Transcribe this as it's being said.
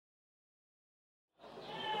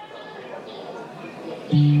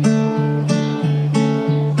Imagine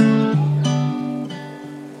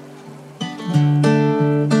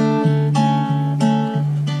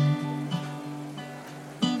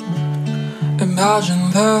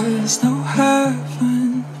there's no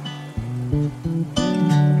heaven.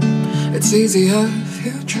 It's easy if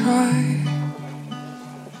you try.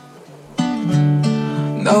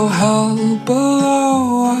 No hell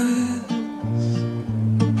below us.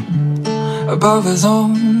 Above is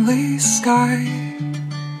only sky.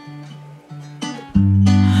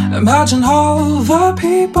 Imagine all the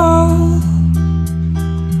people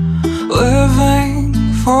living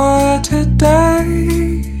for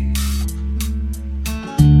today.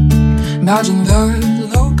 Imagine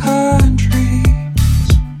there's no countries.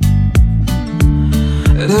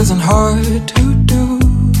 It isn't hard to do.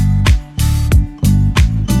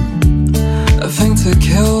 Nothing to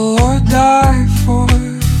kill or die for,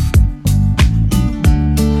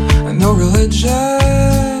 and no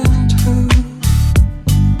religion too.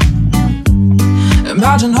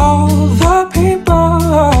 Imagine all the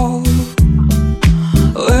people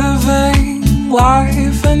living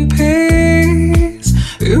life in peace.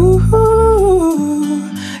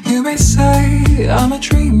 You may say I'm a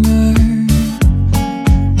dreamer,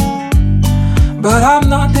 but I'm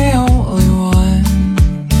not the only one.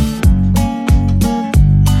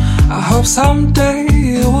 I hope someday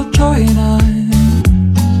you will join us,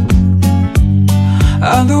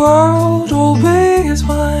 and the world will be as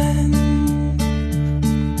one.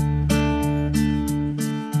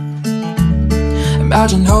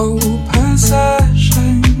 Imagine no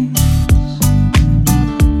possessions.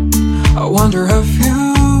 I wonder if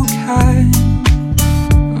you can.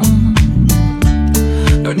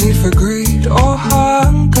 No need for greed or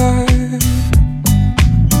hunger.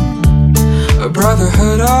 A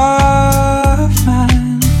brotherhood of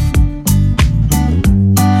man.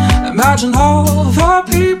 Imagine all the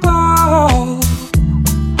people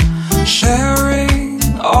sharing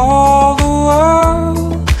all the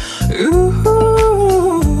world.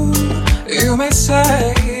 You may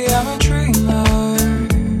say I'm a dreamer,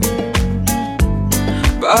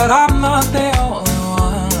 but I'm not the only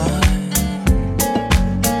one.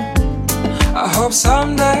 I hope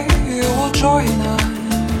someday you will join us,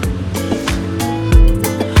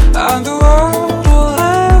 and the world will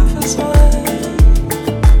live as one.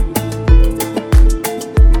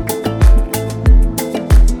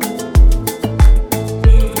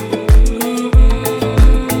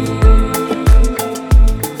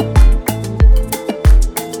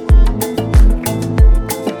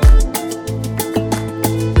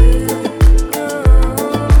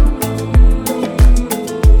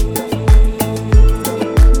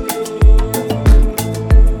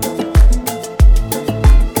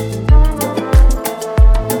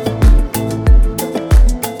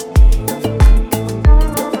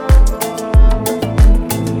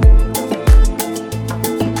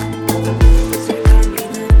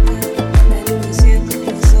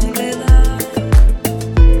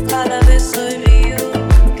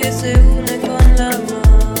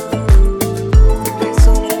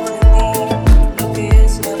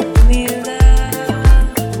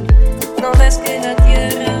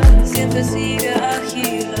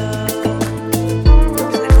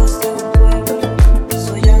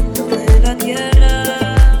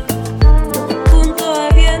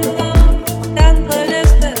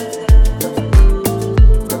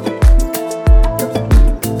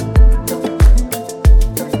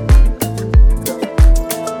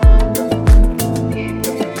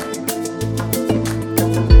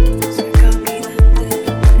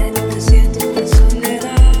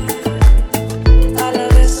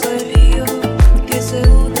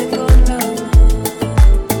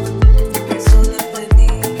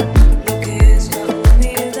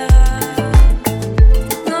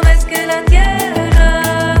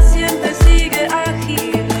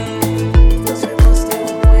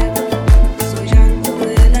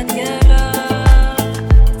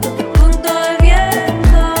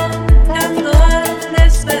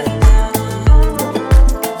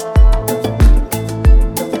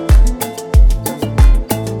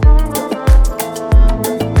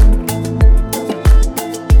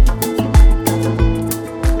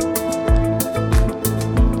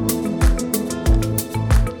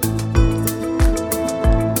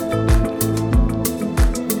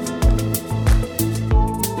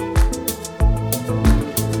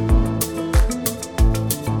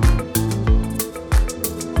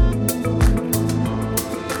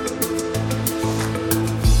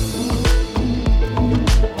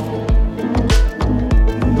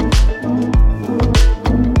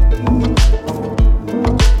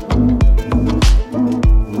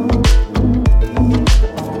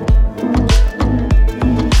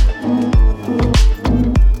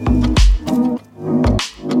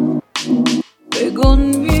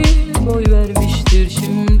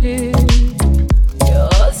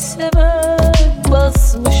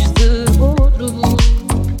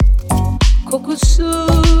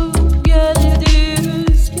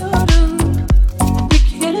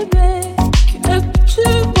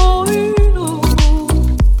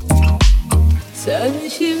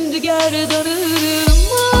 gerdanırım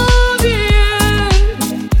maviye,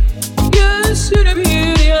 göğsüne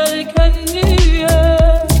bir yelkenliye,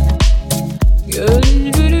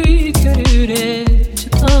 gönlünü körüne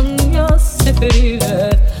çıkan yaz seferine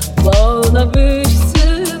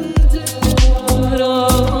bağlamışsındır.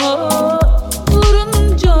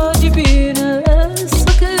 Vurunca dibine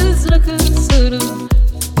sakız rakısını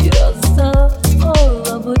biraz da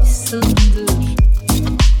ağlamışsındır.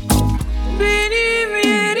 Benim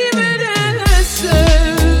yerime de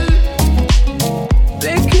sev,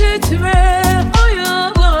 bekletme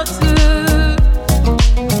hayatı.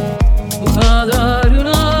 Bu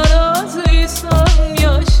kadarına razıysan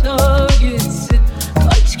yaşa gitsin.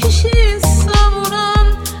 Kaç kişi savunan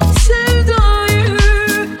sevdayı,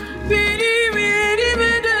 benim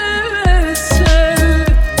yerime de sev,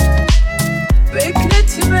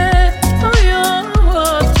 bekletme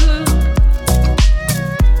hayatı.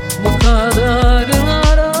 Bu kadarına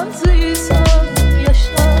razıysan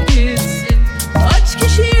yaşa gitsin. Kaç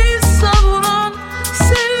kişi savunan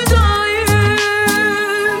sevdayı.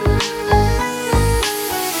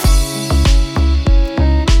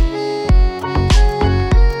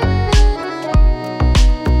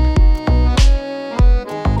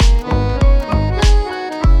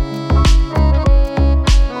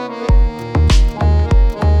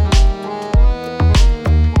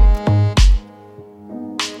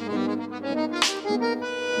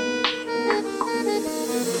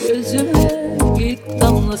 Gözüme ilk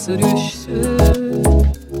damlası düştü.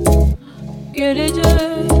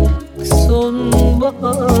 Gelecek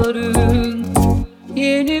sonbaharın,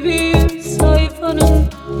 yeni bir sayfanın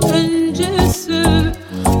öncesi.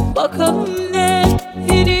 Bakalım ne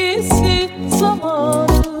en iyisi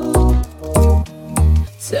zamanı.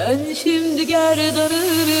 Sen şimdi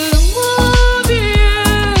gerdanırım maviye,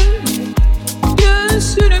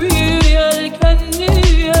 göğsüne bir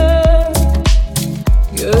yelkenliye,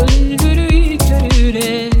 gönlünü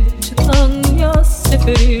körüne çıkan yaz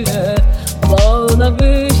seferine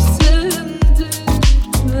bağlamışsındır.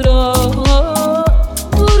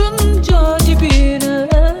 Vurunca dibine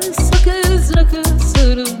sakız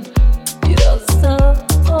rakısını biraz da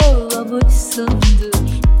ağlamışsındır.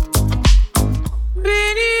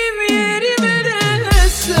 Benim yerime de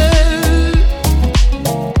sev,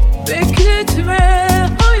 bekletme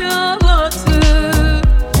hayatı.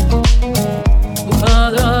 Bu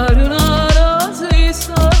kadarına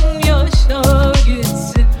razıysan yaşa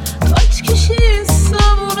gitsin. Kaç kişi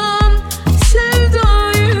savunan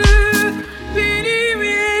sevdayı, benim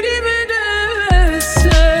yerime de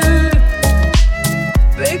sev,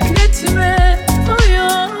 bekletme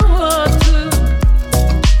hayatı.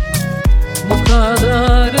 Bu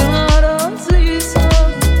kadarına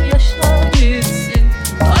razıysan yaşa gitsin.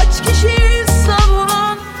 Kaç kişi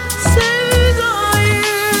savunan sevdayı.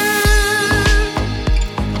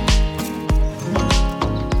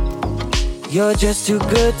 You're just too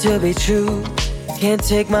good to be true. Can't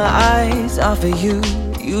take my eyes off of you.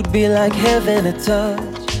 You'd be like heaven to touch.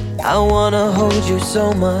 I wanna hold you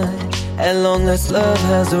so much. At long last love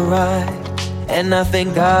has arrived, and I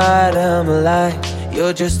thank God I'm alive.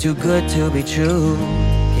 You're just too good to be true.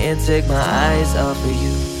 Can't take my eyes off of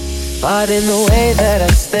you. But in the way that I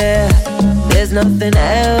stare, there's nothing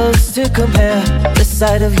else to compare. The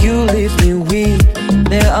sight of you leaves me weak.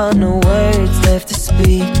 There are no words left to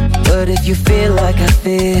speak. But if you feel like I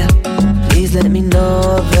feel, please let me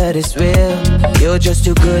know that it's real. You're just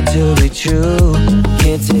too good to be true.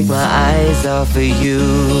 Can't take my eyes off of you.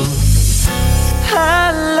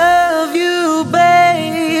 I love you,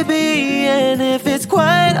 baby, and if it's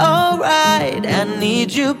quite alright, I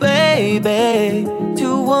need you, baby,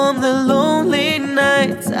 to warm the lonely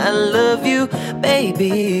nights. I love you,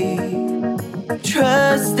 baby.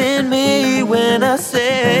 Trust in me when I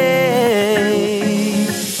say,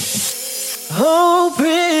 oh,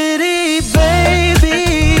 pretty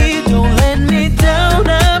baby, don't let me down,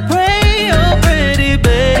 I pray. Oh, pretty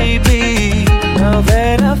baby, now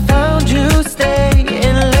that I found you, stay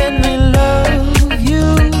and let me love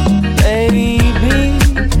you, baby.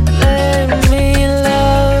 Let me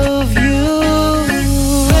love you,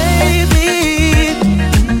 baby.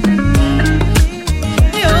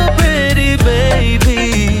 You're pretty baby,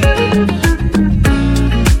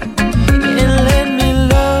 and let me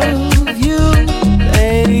love you,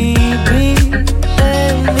 baby.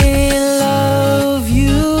 Let me love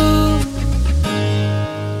you.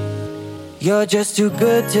 You're just too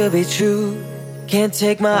good to be true. Can't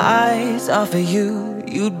take my eyes off of you.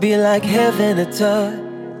 You'd be like heaven to touch.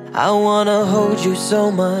 I wanna hold you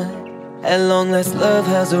so much. At long last love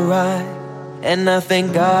has arrived, and I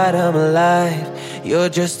thank God I'm alive. You're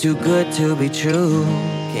just too good to be true.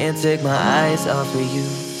 Can't take my eyes off of you.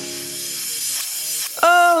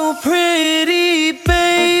 Oh, pretty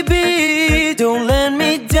baby, don't let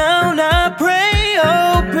me down, I pray.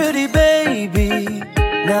 Oh, pretty baby,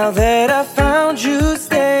 now that I found you,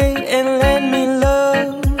 stay and let me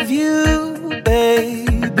love you,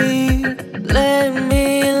 baby. Let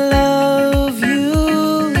me love you.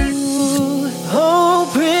 Oh,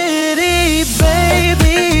 pretty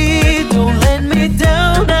baby, don't let me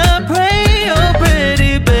down, I pray. Oh,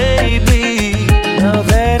 pretty baby, now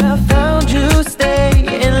that I found you, stay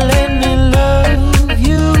and let me love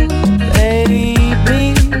you, baby.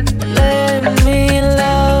 Let me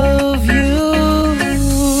love you,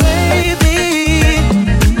 baby.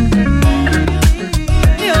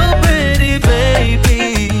 Oh, pretty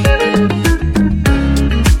baby,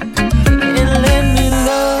 and let me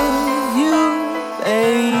love you,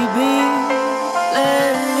 baby.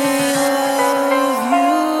 Let me love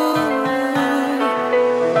you.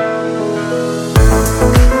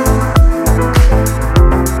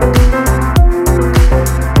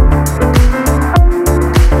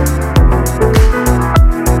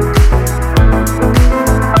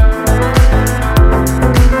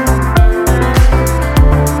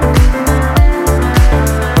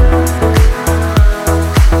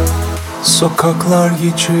 Sokaklar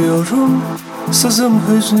geçiyorum, sızım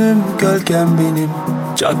hüznüm gölgem benim.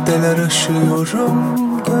 Caddeler aşıyorum,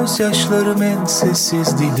 gözyaşlarım en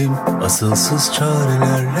sessiz dilim. Asılsız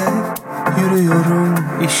çarelerle yürüyorum,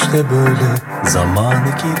 işte böyle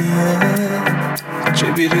zamanı geriye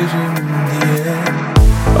çeviririm diye.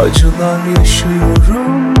 Acılar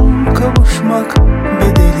yaşıyorum, kavuşmak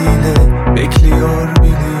bedeliyle bekliyor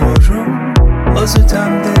biliyorum. Az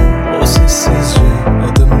ötemde o sessizce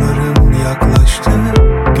adımlarım yaklaştı.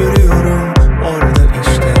 Görüyorum orada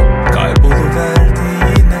işte kayboluverdi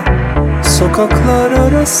yine sokaklar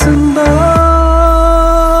arasında.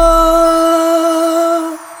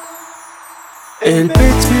 Elbet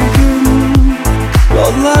bir gün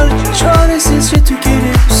yollar çaresizce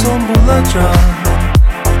tükenip son bulacak.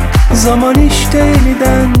 Zaman işte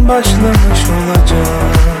yeniden başlamış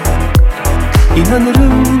olacak.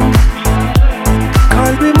 İnanırım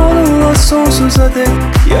kalbim onunla sonsuza dek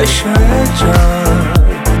yaşayacak.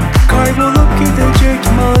 Kaybolup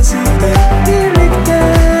gidecek mazide birlikte.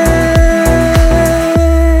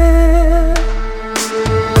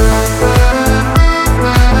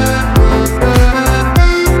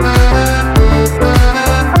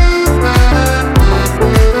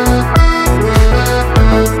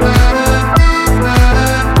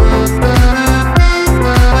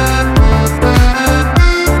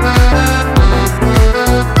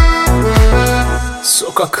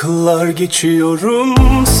 Sokaklar geçiyorum,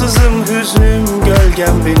 sızım hüznüm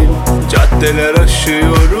gölgem benim. Caddeler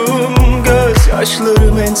aşıyorum,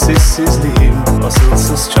 gözyaşlarım en sessizliğim.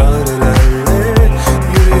 Asılsız çarelerle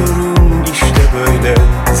yürüyorum, işte böyle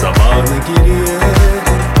zamanı geriye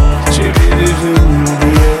çeviririm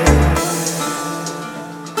diye.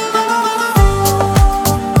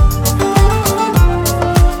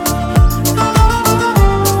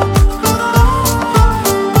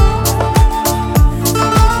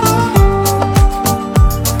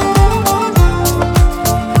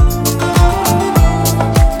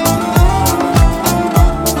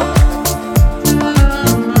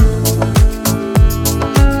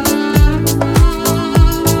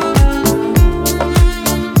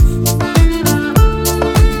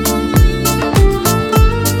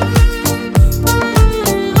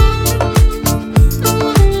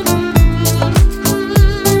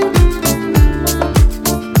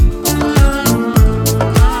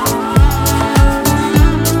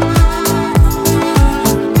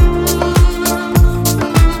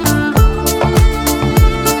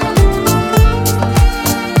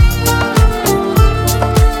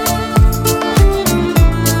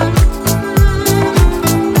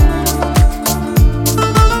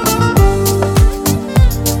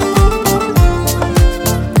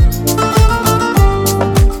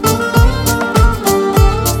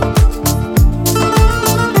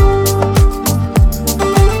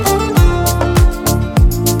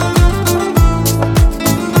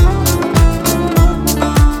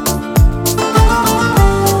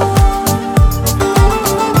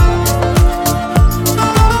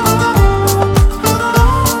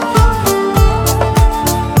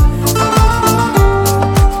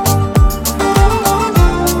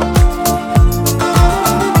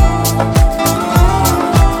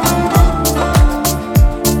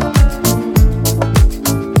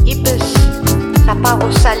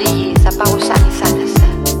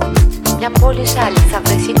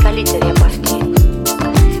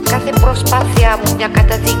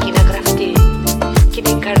 καταδίκη να γραφτεί κι είναι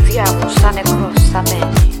η καρδιά μου σαν νεκρός θα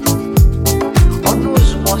μένει. Ο νους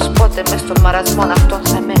μου ως πότε μες στον μαρασμόν αυτόν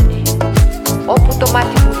θα μένει. Όπου το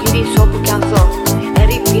μάτι μου γυρίσει, όπου κι αν δω,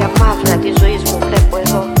 ερήπια μαύρα της ζωής μου βλέπω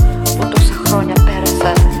εδώ, που τόσα χρόνια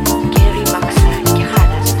πέρασαν και ρήμαξα και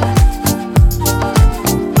χάλασα.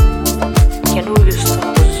 Καινούριους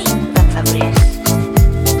τρόπους δεν θα βρεις,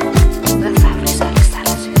 δεν θα βρεις άλλες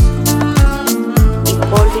θάλασσες. Οι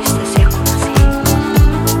πόλεις θα σε έχουν δει,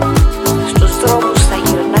 στους δρόμους θα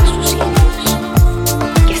γυρνάς τους ίδιους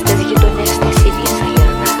και στις γειτονιές τις ίδιες θα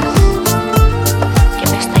γυρνάς και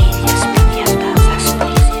μες στα ίδια σπίτια θα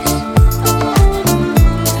σπρίζεις.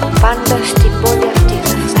 Πάντα στην πόλη αυτή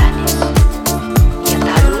θα φτάνεις, για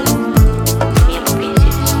τα αλλού μη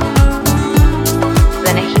ελπίζεις.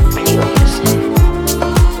 Δεν έχει πλοίο για σε,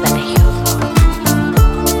 δεν έχει οδό.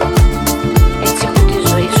 Έτσι που τη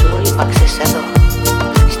ζωή σου ρήμαξες εδώ,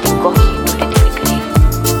 στην κόχη του είναι μικρή,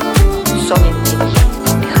 σ' όλη την γη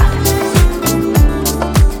τη χάλασες.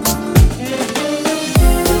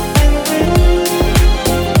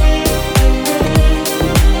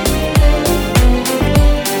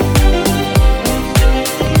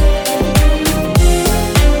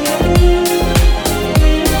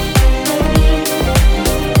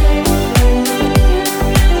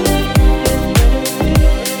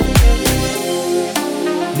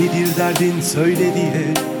 Nedir derdin söyle diye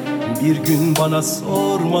bir gün bana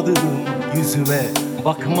sormadın, yüzüme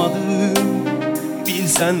bakmadın.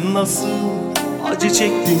 Bilsen nasıl acı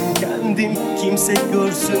çektim kendim, kimse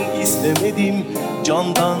görsün istemedim.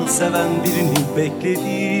 Candan seven birini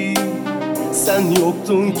bekledim. Sen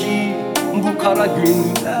yoktun ki bu kara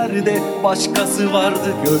günlerde, başkası vardı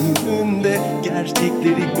gönlünde.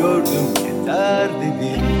 Gerçekleri gördüm yeter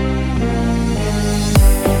dedim.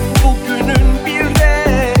 Bugünün bir de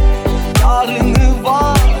yarını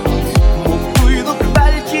var, mutluyduk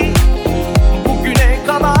belki bugüne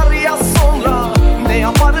kadar. Ya sonra ne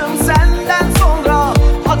yaparım senden sonra,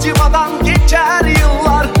 acımadan geçer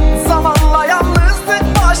yıllar, zamanla yalnızlık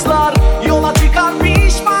başlar, yola çıkar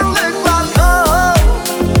pişmanlıklar. Al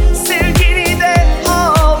sevgini de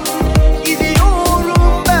al,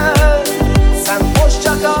 gidiyorum ben, sen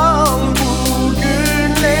hoşça kal.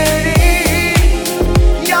 Bugünleri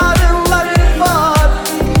yarınları var,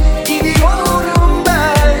 gidiyorum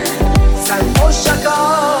ben, sen hoşça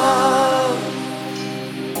kal.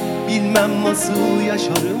 Bilmem nasıl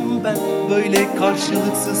yaşarım ben böyle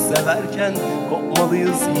karşılıksız severken,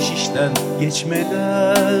 kopmalıyız iş işten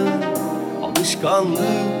geçmeden.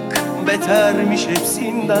 Alışkanlık betermiş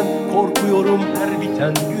hepsinden, korkuyorum her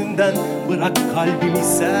biten günden. Bırak kalbimi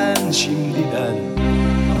sen şimdiden.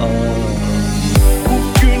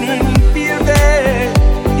 Bugünün bir de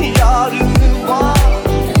yarını var,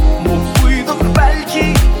 mutluyduk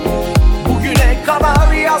belki bugüne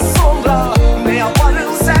kadar. Ya sonra ne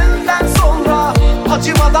yaparım senden sonra,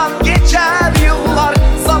 acımadan geçer yıllar,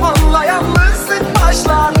 zamanla yalnızlık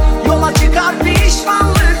başlar, yola çıkar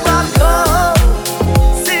pişmanlıklar. Kal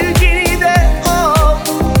sevgini de al,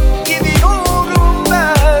 gidiyorum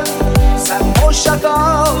ben, sen hoşça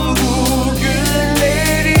kal.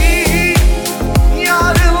 Bugünleri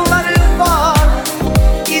yarınları var,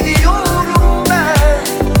 gidiyorum ben,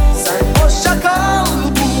 sen hoşça kal.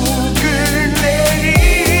 Bugünleri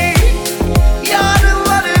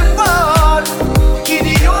yarınları var,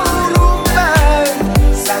 gidiyorum ben,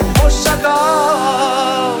 sen hoşça kal.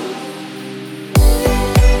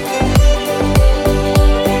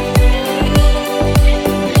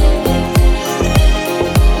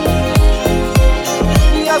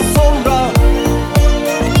 Ya sonra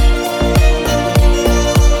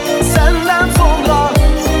senden sonra,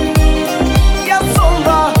 ya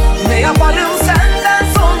sonra ne yaparım senden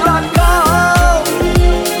sonra. Kal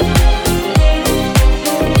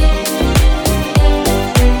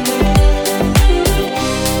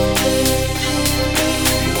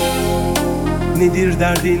nedir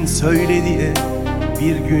derdin söyle diye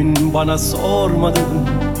bir gün bana sormadın,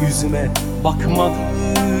 yüzüme bakmadın.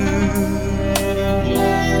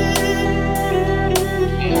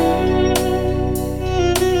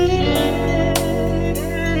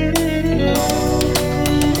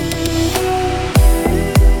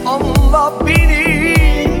 Anla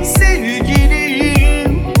beni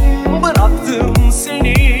sevgilim, bıraktım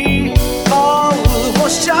seni, kal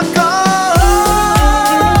hoşça kal.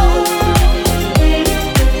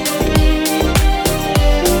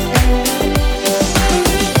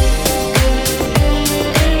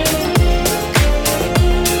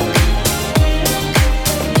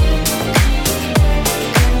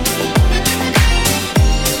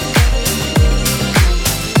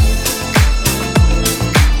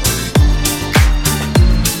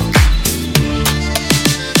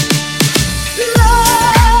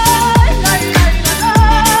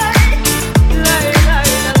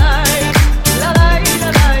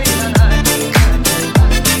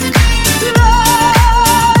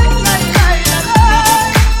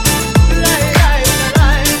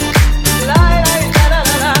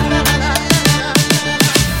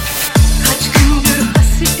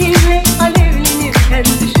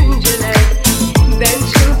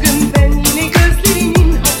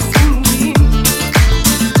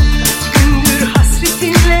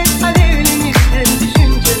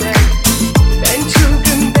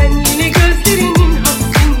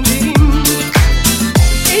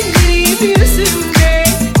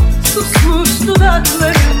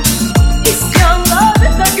 dudaklarım,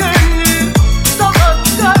 isyanlarda gönlüm, zaman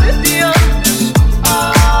gardiyandır.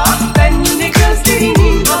 Ah ben yine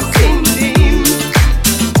gözlerinin hapsindeyim.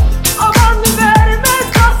 Aman vermez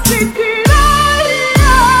hasretin ay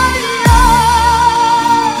ay ay.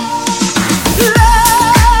 Lay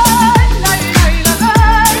lay lay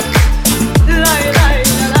lay, lay lay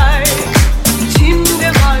lay, içimde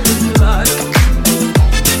varlıklar.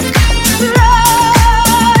 Lay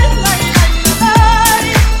lay lay lay,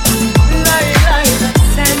 lay lay lay,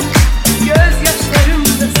 sen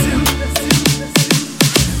gözyaşlarımdasın.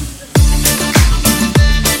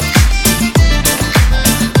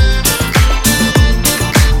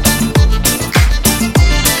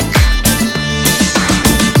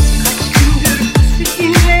 Gündür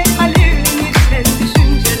hasretinle alevlenirken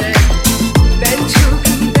düşünceler. Ben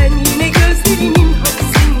çılgın, yine gözlerinin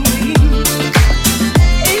hapsindeyim.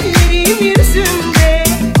 Ellerim yüzümde,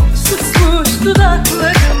 susmuş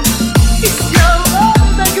dudaklarım,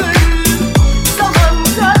 isyanlarda gönlüm, zaman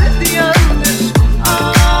gardiyandır.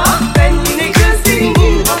 Ah ben yine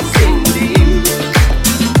gözlerinin hapsindeyim.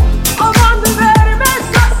 Aman vermez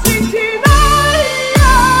hasretin ay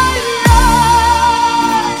ay ay.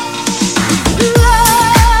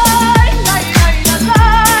 Lay lay lay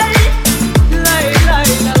lay, lay lay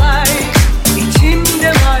lay, içimde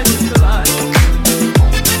varlıklar.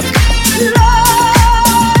 Lay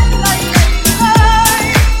lay lay,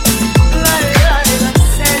 lay lay lay,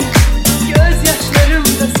 sen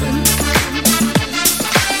gözyaşlarımdasın.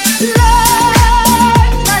 Lay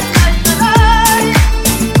lay lay,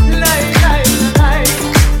 lay lay lay,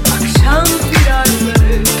 akşam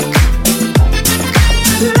firarları.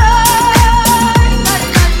 Lay lay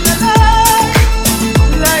lay,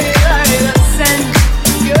 lay lay lay, sen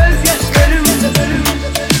gözyaşlarımdasın.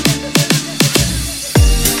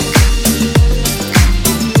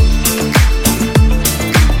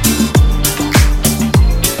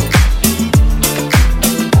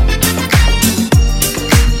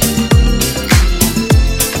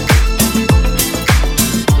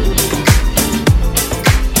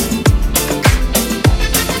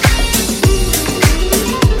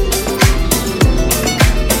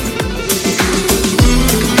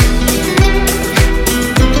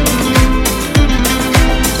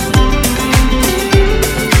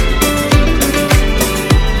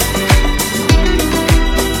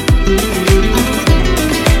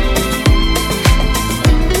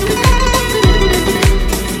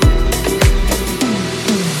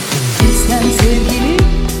 Sen sevgilim,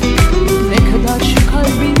 ne kadar şu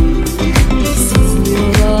kalbim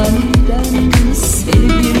sızlıyor aniden. Seni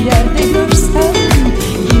bir yerde görsem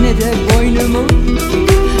yine de boynumu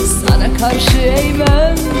sana karşı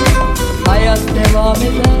eğmem. Hayat devam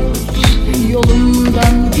eder,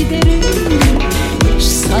 yolumdan giderim. Hiç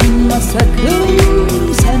sanma sakın,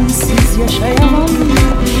 sensiz yaşayamam.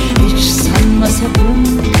 Hiç sanma sakın,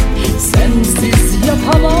 sensiz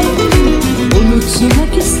yapamam.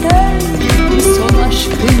 Unutmak ister, son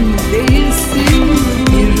aşkım değilsin.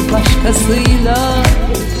 Bir başkasıyla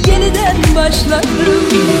yeniden başlarım.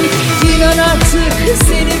 İnan artık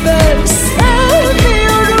seni ben sevmiyorum.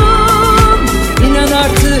 İnan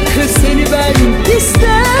artık seni ben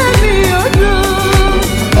istemiyorum.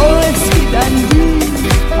 O eskidendi,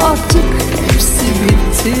 artık hepsi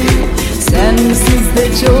bitti. Sensiz de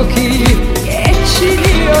çok iyi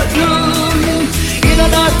geçiniyorum.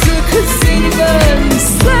 İnan artık seni ben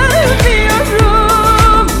sevmiyorum.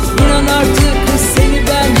 İnan artık seni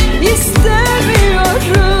ben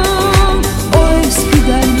istemiyorum. O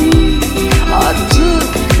eskiden değil, artık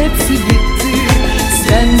hepsi bitti.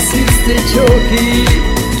 Sensiz de çok iyi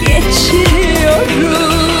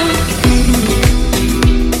geçiniyorum.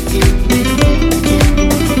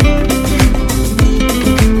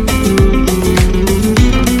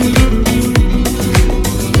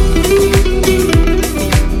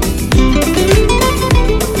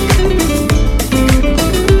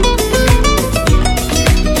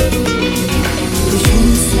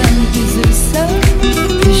 Düşünsem, üzülsem,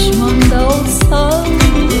 pişman da olsam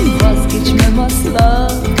vazgeçmem asla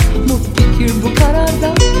bu fikir, bu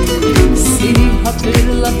karardan. Seni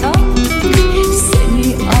hatırlatan, seni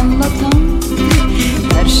anlatan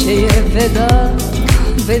her şeye veda,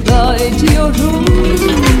 veda ediyorum.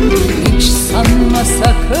 Hiç sanma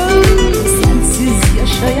sakın, sensiz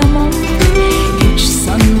yaşayamam. Hiç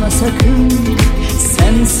sanma sakın,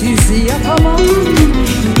 sensiz yapamam.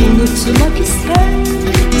 Unutmak ister,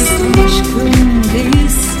 son aşkım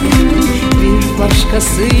değilsin. Bir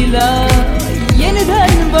başkasıyla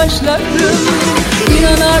yeniden başlarım.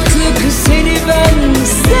 İnan artık seni ben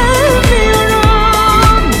sevmiyorum.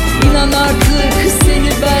 İnan artık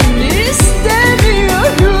seni ben istemiyorum.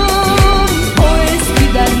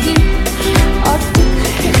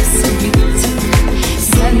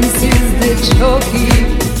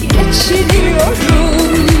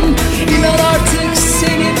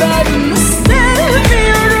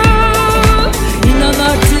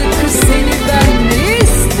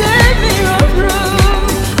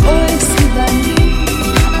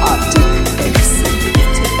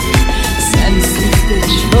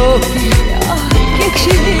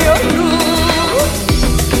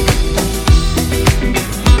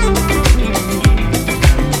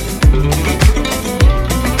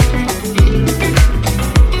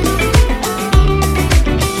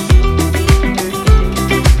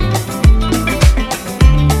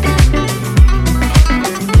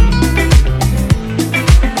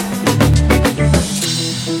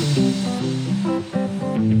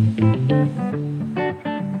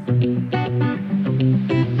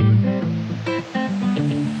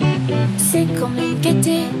 C'est comme une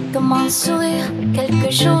gaieté, comme un sourire, quelque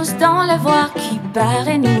chose dans la voix qui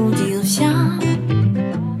paraît nous dire viens,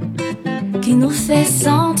 qui nous fait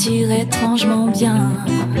sentir étrangement bien.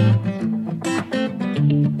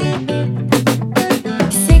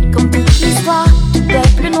 C'est comme toute l'histoire du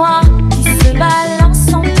peuple noir qui se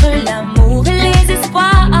balance entre l'amour et les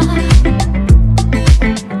espoirs.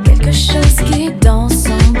 Quelque chose qui danse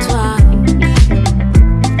en toi.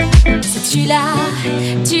 Si tu l'as,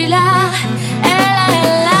 elle a.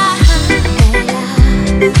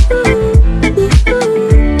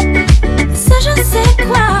 Ça je sais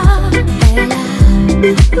quoi. Elle a.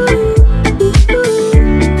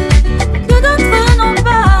 Que d'autres n'ont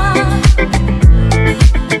pas.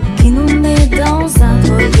 Qui nous met dans un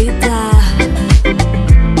drôle d'état.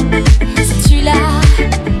 Si tu l'as,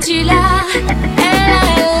 elle a.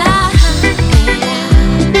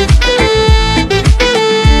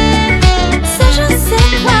 Ça je sais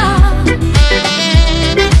quoi.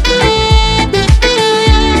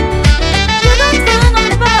 Que d'autres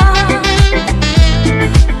n'ont pas.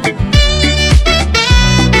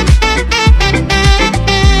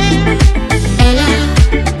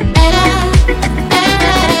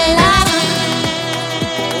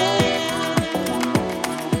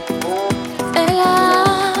 Elle a.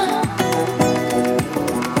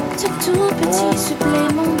 Ce tout petit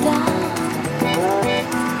supplément d'âme,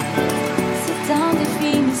 c'est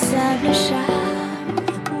indéfinissable charme.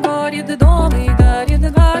 Горит дом и горит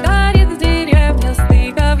два, горит деревня,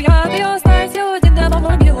 стыков я, ты останься один до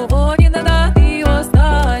моего милого, один да, ты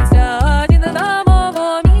останься один до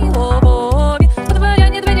моего милого. Во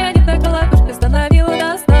дворяне на колокушке остановил,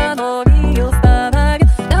 да остановил,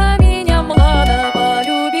 да меня млада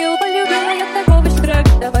полюбил, полюбила я такого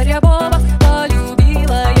щедровитого рябого,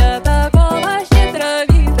 полюбила я такого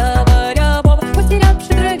щедровитого рябого, потеряв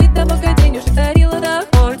щедровитого, день уже дарила, да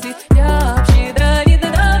хоть и я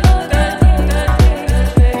щедровитого, да много.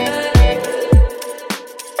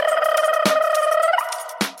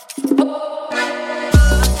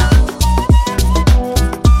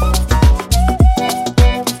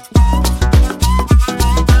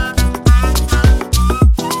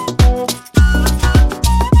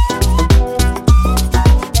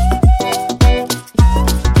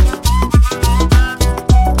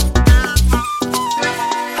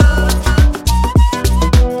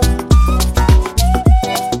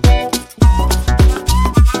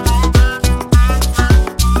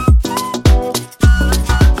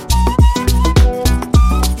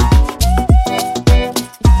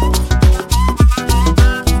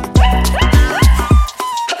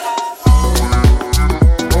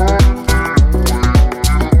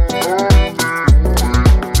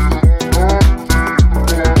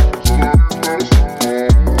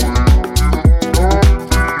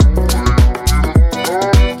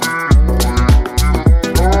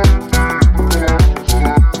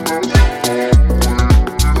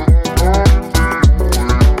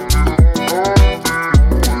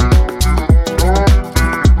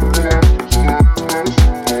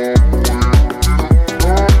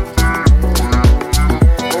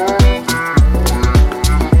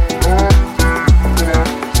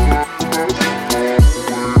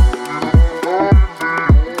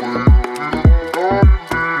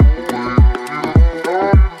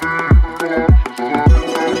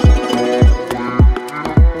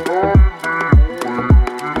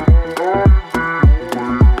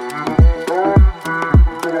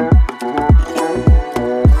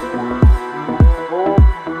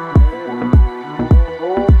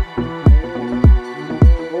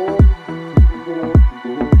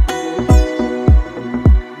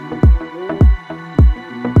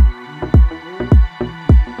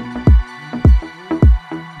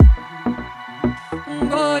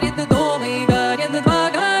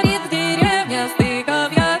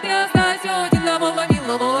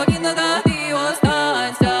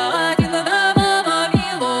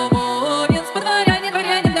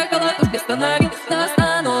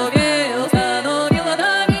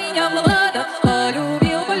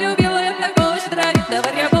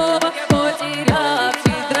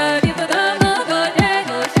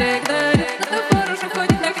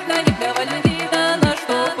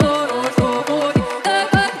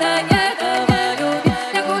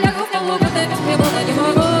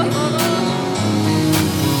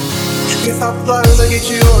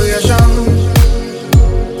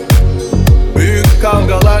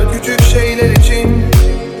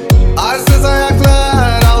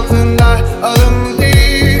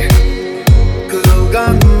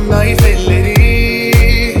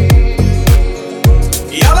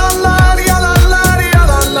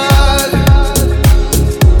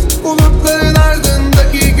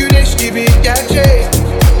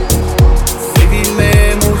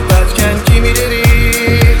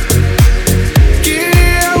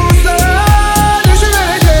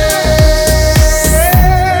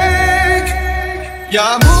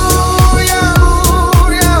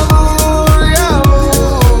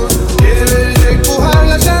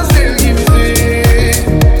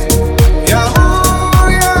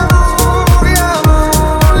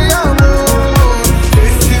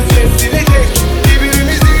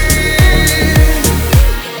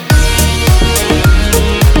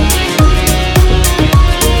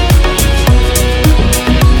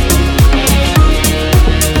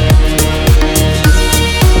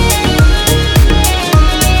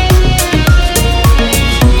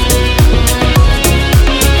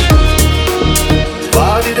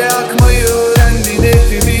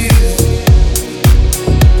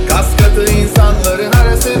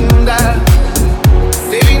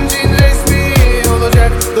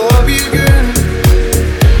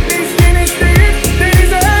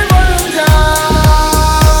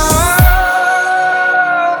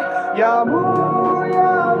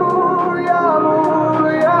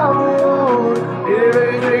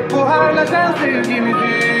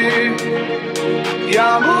 sevgimizi.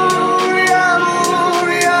 Yağmur, yağmur,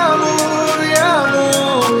 yağmur,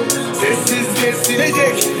 yağmur, sessizce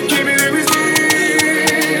silecek kibirimizi.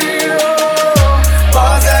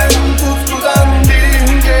 Bazen tutkudan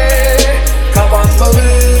bilince kapanmalı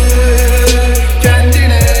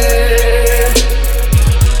kendine.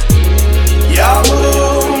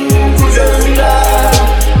 Yağmurun kucağında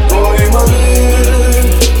doymalı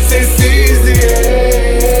sessizliğe.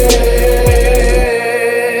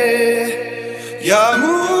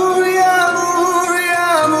 Yağmur, yağmur,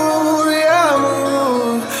 yağmur,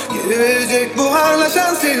 yağmur, geri verecek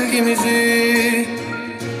buharlaşan sevgimizi.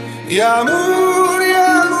 Yağmur,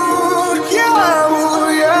 yağmur, yağmur,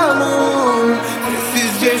 yağmur,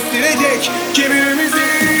 sessizce silecek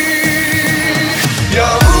kibirimizi.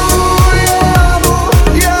 Yağmur,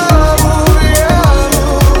 yağmur, yağmur,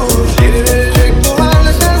 yağmur, geri verecek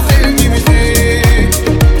buharlaşan sevgimizi.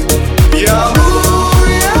 Yağmur,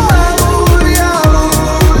 yağmur,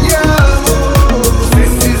 yağmur, yağmur,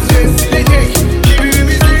 sessizce silecek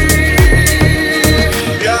kibirimizi.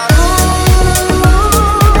 Yağmur.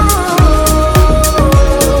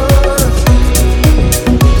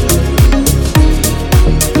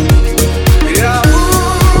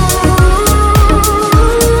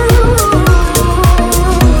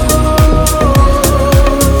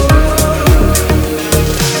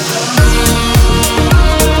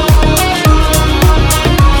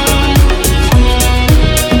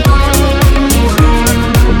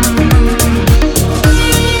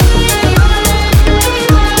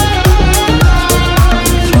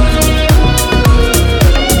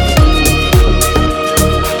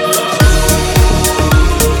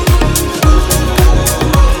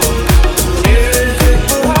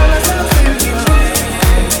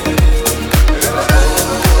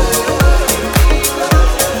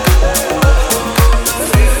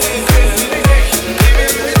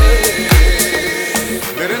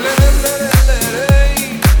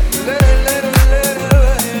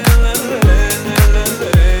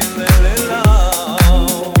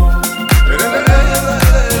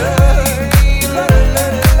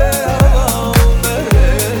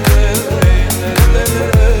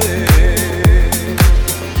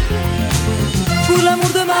 Pour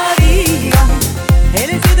l'amour de Maria et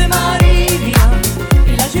les yeux de Maria,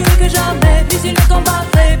 il a juré que jamais plus il ne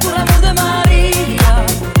tomberait. Pour l'amour de Maria,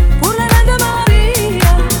 pour les mains de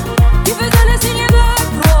Maria, qui faisaient le signe de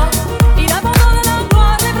croix, il abandonne la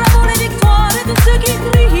gloire, les bravos, les victoires et tous ceux qui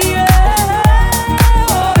criaient.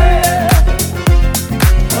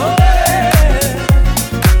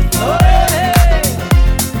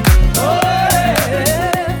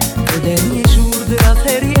 Le dernier jour de la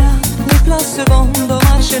feria, les places se vendent au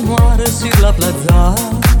marché noir sur la plaza.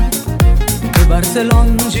 De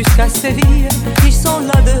Barcelone jusqu'à Séville, ils sont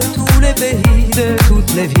là de tous les pays, de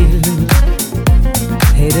toutes les villes.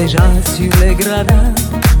 Et déjà sur les gradins,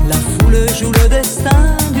 la foule joue le destin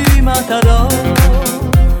du matador.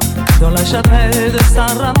 Dans la chapelle de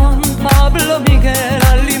San Ramon, Pablo Miguel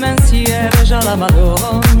allume un cierge à la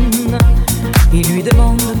Madone. Il lui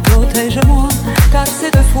demande protège-moi, car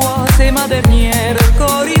cette fois c'est ma dernière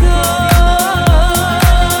corrida.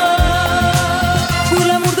 Pour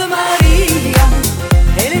l'amour de Maria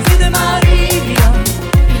et les yeux de Maria,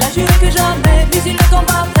 il a juré que jamais plus il ne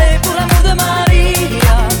tomberait. Pour l'amour de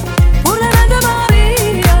Maria, pour les mains de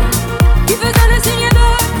Maria, qui faisaient le signe de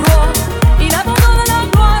croix, il abandonne la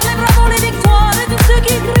gloire, les bravos, les victoires et tous ceux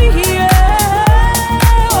qui criaient.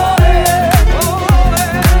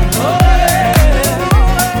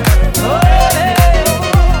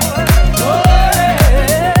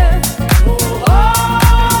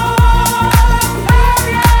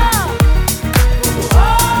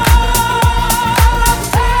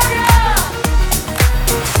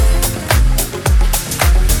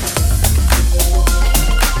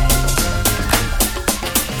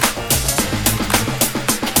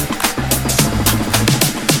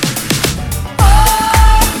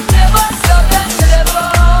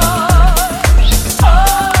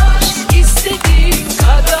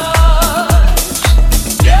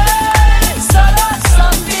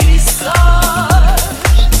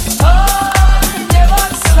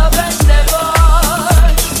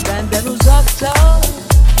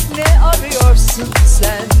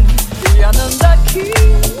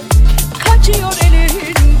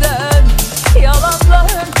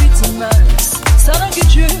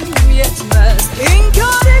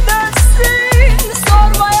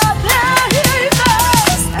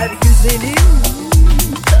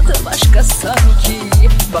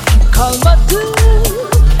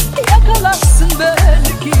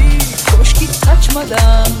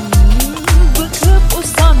 kaçmadan, bıkıp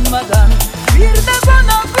usanmadan bir de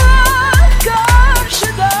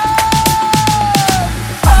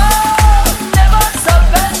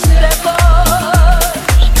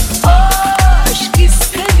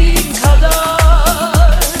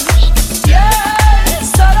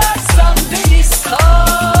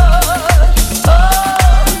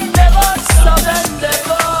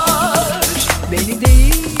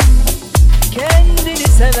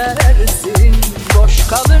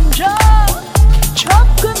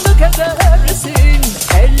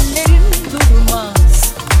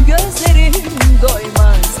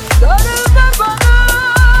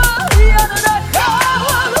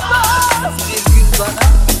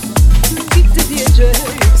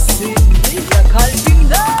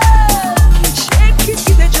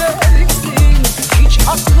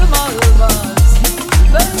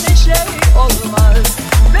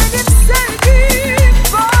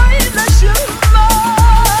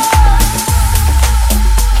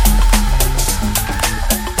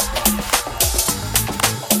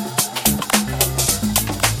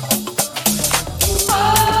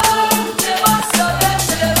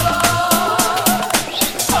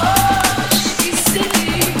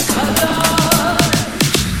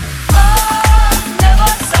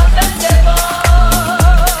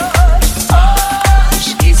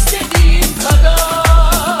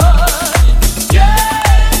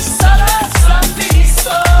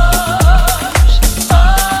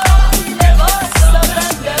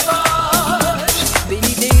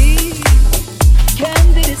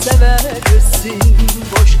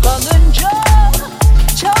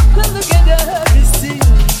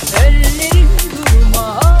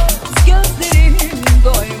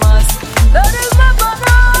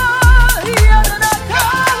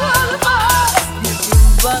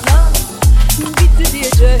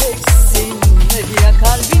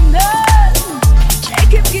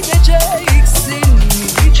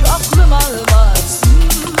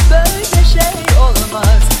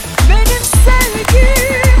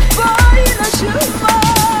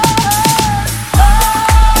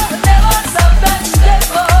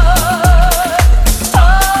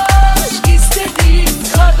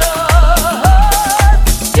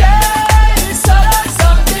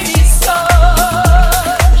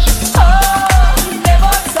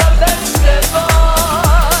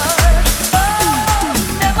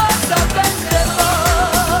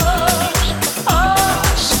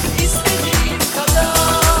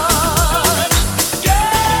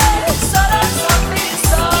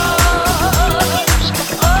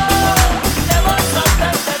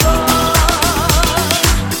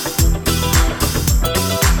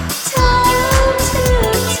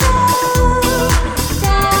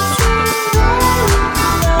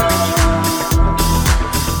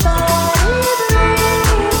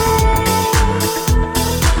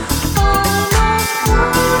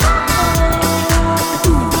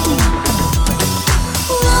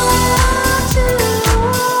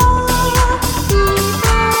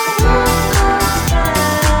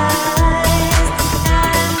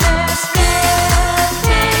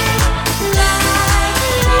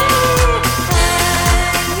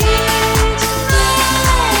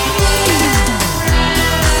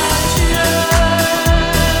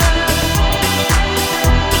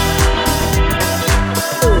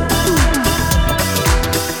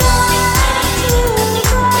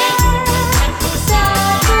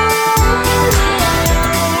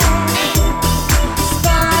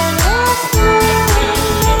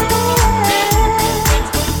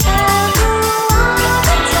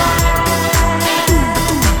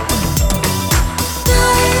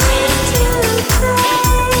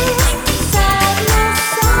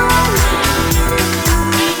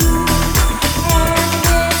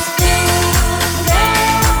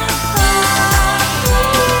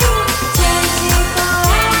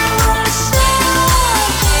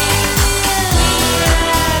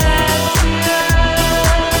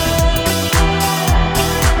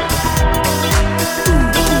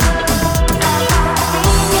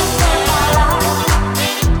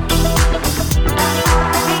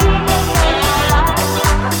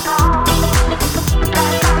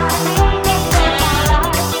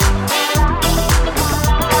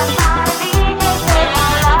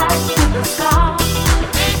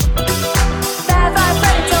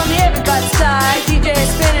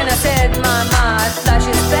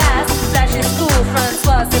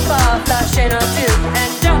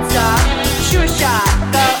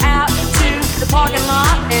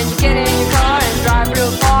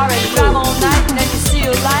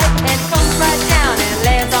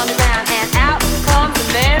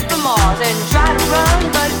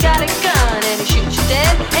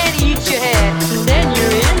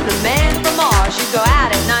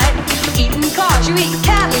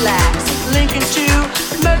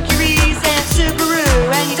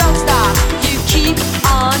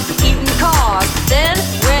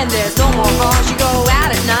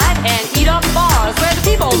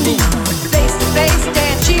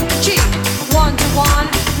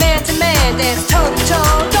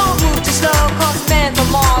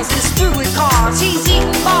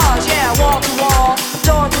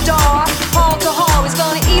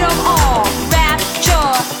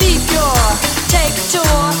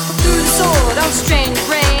strain your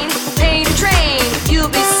brain, paint a train. You'll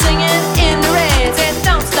be singing in the rain. Say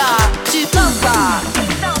don't stop, to punk rock.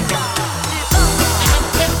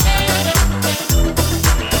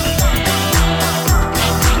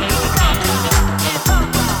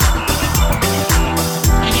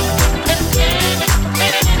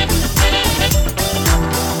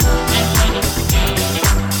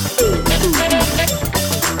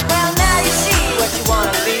 Well, now you see what you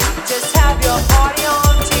wanna be. Just have your party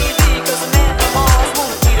on TV, 'cause the man from Mars won't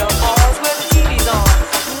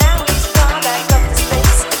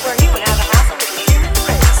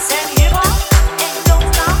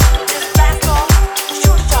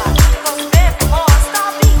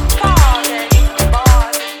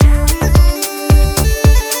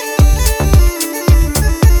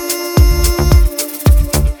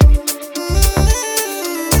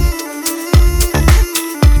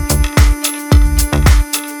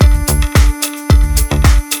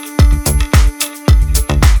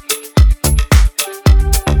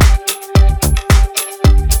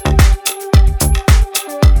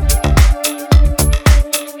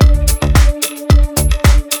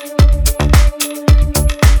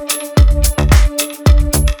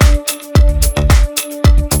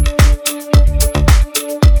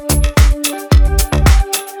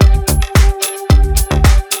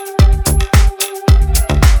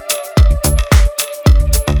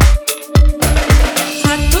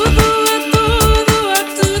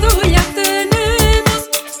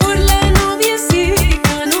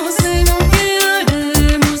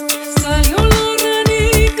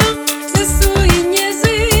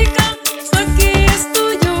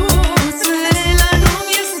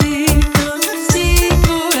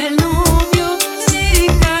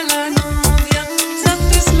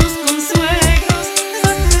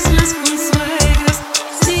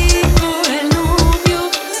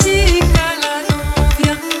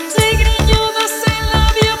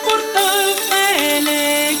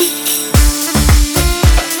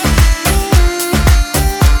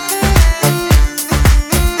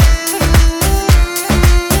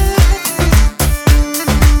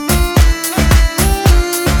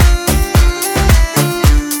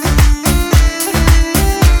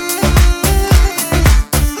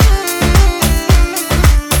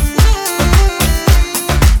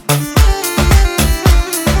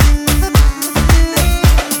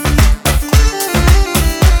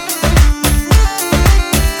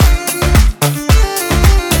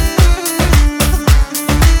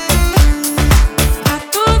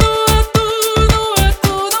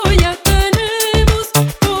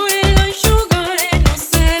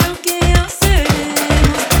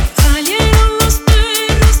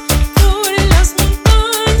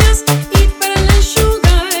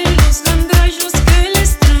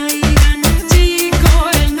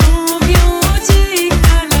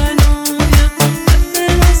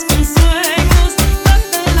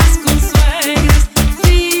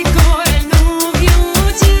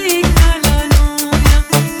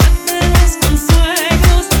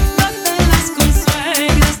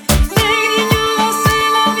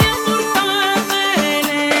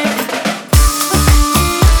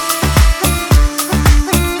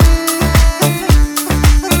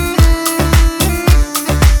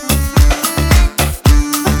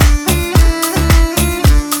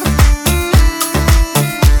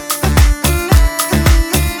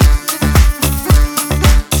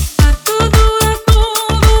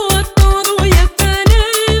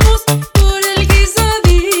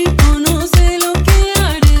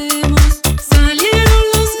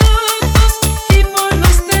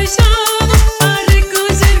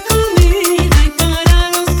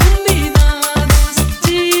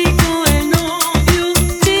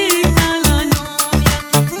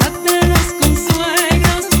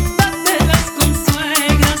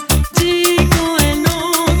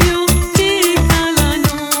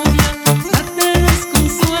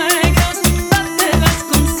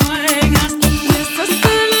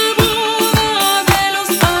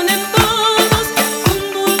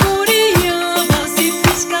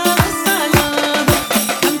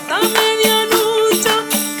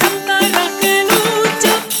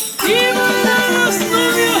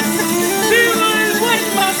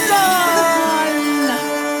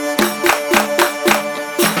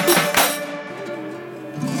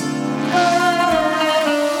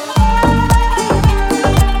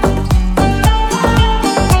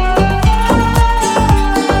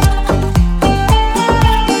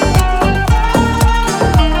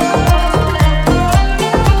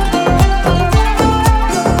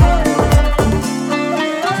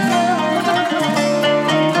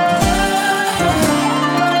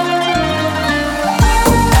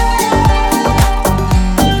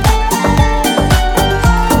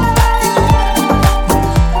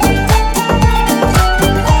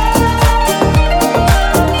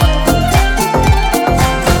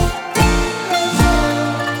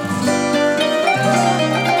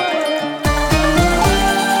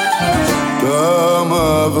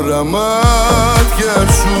τα μάτια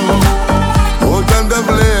σου. Όταν τα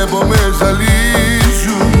βλέπω με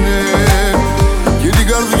ζαλίζουνε και την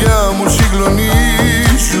καρδιά μου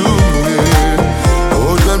συγκλονίζουνε.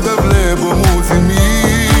 Όταν τα βλέπω μου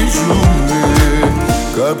θυμίζουνε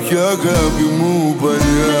κάποια αγάπη μου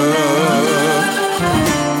παλιά.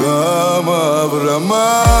 Τα μαύρα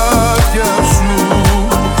μάτια σου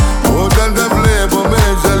όταν τα βλέπω με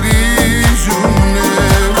ζαλίζουνε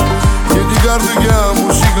και την καρδιά μου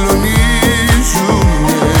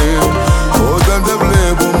συγκλονίζουνε. Όταν τα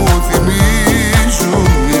βλέπω μου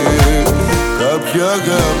θυμίζουνε κάποια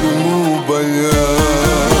αγάπη μου παλιά.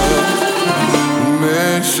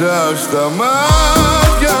 Μέσα στα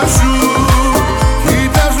μάτια σου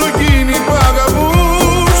κοιτάζω εκείνη που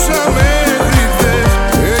αγαπούσα μέχρι χθες.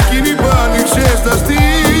 Εκείνη που άνοιξες τα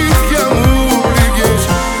στήθια μου πληγές.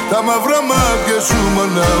 Τα μαύρα μάτια σου μ'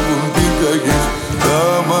 ανάβουν πυρκαγιές. Τα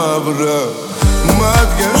μαύρα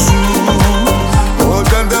μάτια σου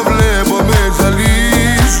όταν τα βλέπω με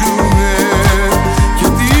ζαλίζουνε και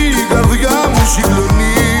την καρδιά μου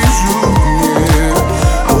συγκλονίζουνε.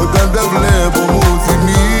 Όταν τα βλέπω μου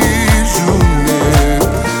θυμίζουνε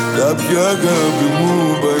κάποια αγάπη μου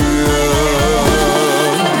παλιά.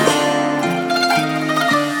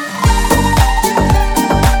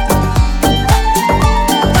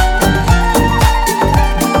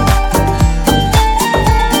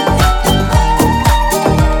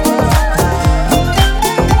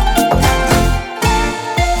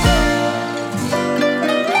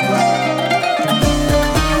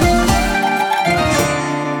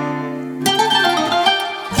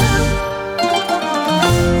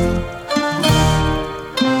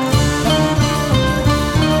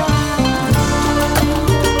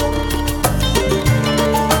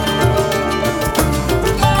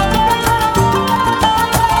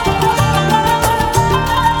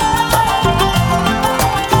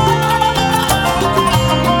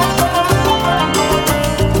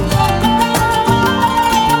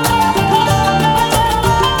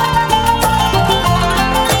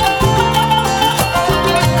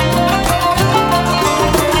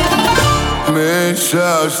 Μέσα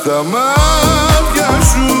στα μάτια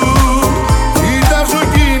σου κοιτάζω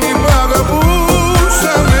εκείνη που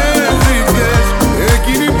αγαπούσα μέχρι χθες.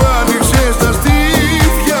 Εκείνη που άνοιξες τα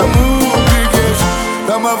στήθια μου πληγές.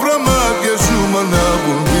 Τα μαύρα μάτια σου μ'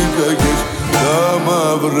 ανάβουν πυρκαγιές. Τα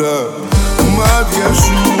μαύρα μάτια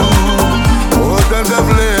σου όταν τα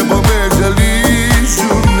βλέπω με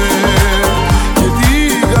ζαλίζουνε και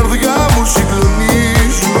την καρδιά μου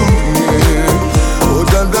συγκλονίζουνε.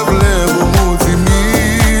 Όταν τα βλέπω μου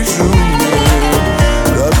θυμίζουνε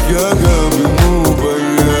κάποια αγάπη μου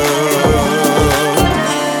παλιά.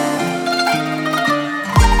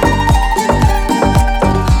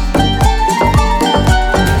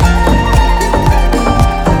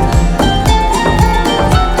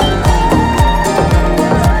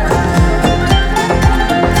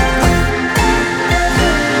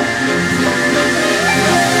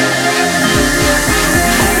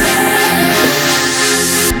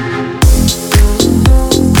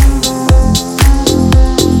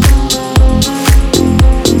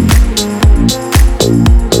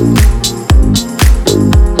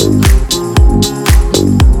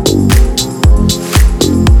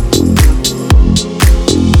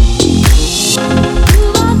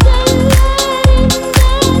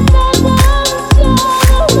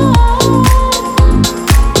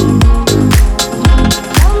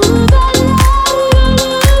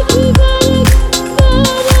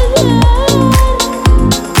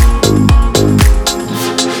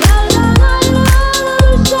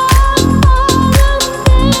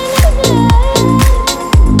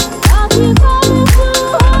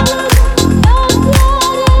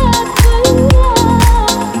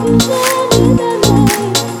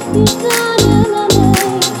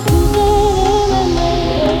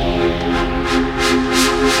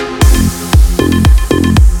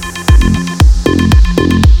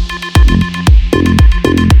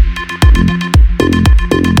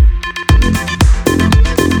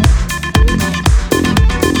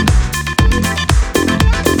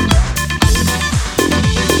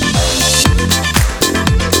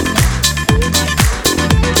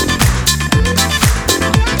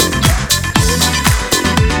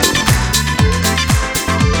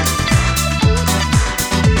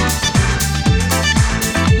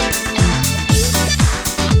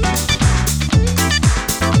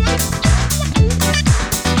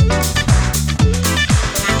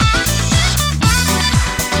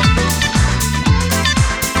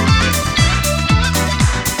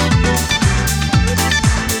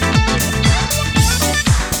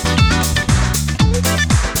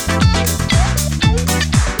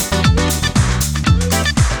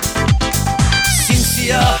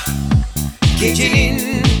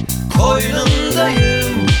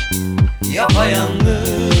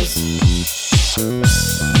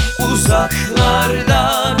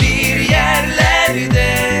 Uzaklarda bir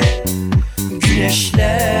yerlerde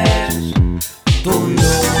güneşler doğuyor.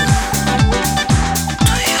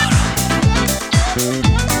 Duyuyorum,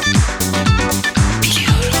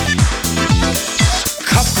 biliyorum.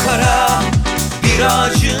 Kapkara bir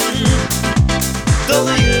ağacın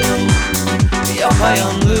dalıyım,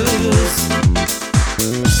 yapayalnız.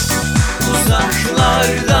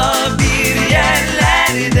 Uzaklarda bir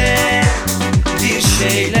yerlerde bir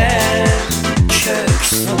şeyler kök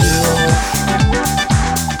salıyor.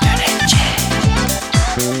 Dönence,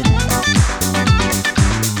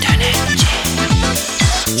 dönence.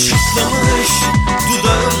 Çıtlamış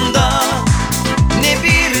dudağımda ne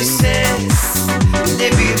bir ses ne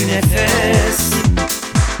bir nefes.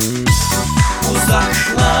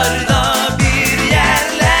 Uzaklarda bir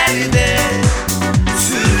yerlerde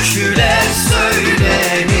türküler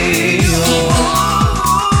söyleniyor.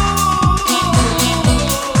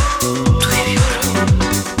 Duyuyorum, görüyorum.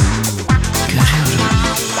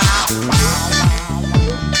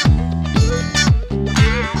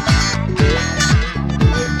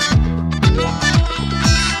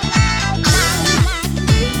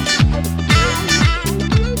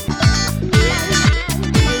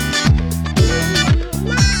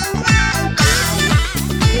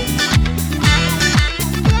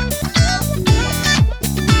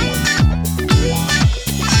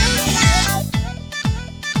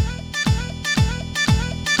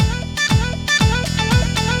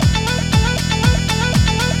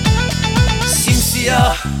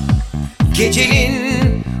 Simsiyah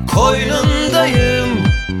gecenin koynundayım,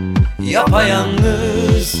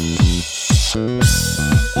 yapayalnız.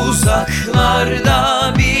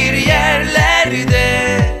 Uzaklarda bir yerlerde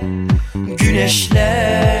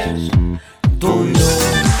güneşler doğuyor.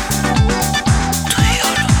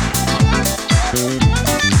 Duyuyorum,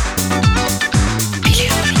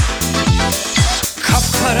 biliyorum.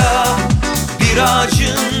 Kapkara bir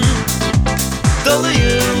ağacın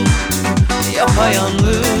dalıyım,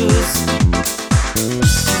 yapayalnız.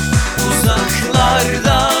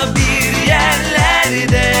 Uzaklarda bir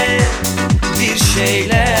yerlerde bir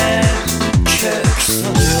şeyler kök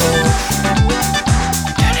salıyor.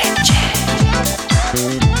 Dönence,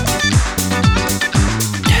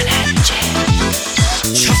 dönence.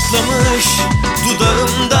 Çatlamış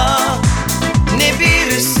dudağımda ne bir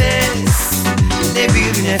ses ne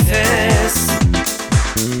bir nefes.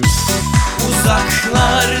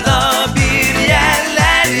 Uzaklarda bir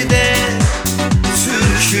yerlerde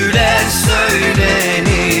türküler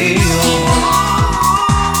söyleniyor.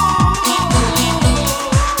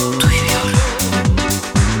 Duyuyorum,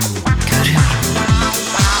 görüyorum.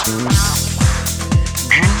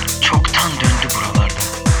 Gün çoktan döndü buralarda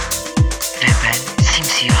ve ben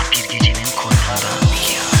simsiyah bir gecenin koynunda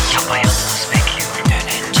yapayalnız bekliyorum.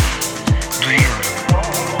 Dönence, duyuyorum,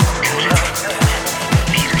 görüyorum.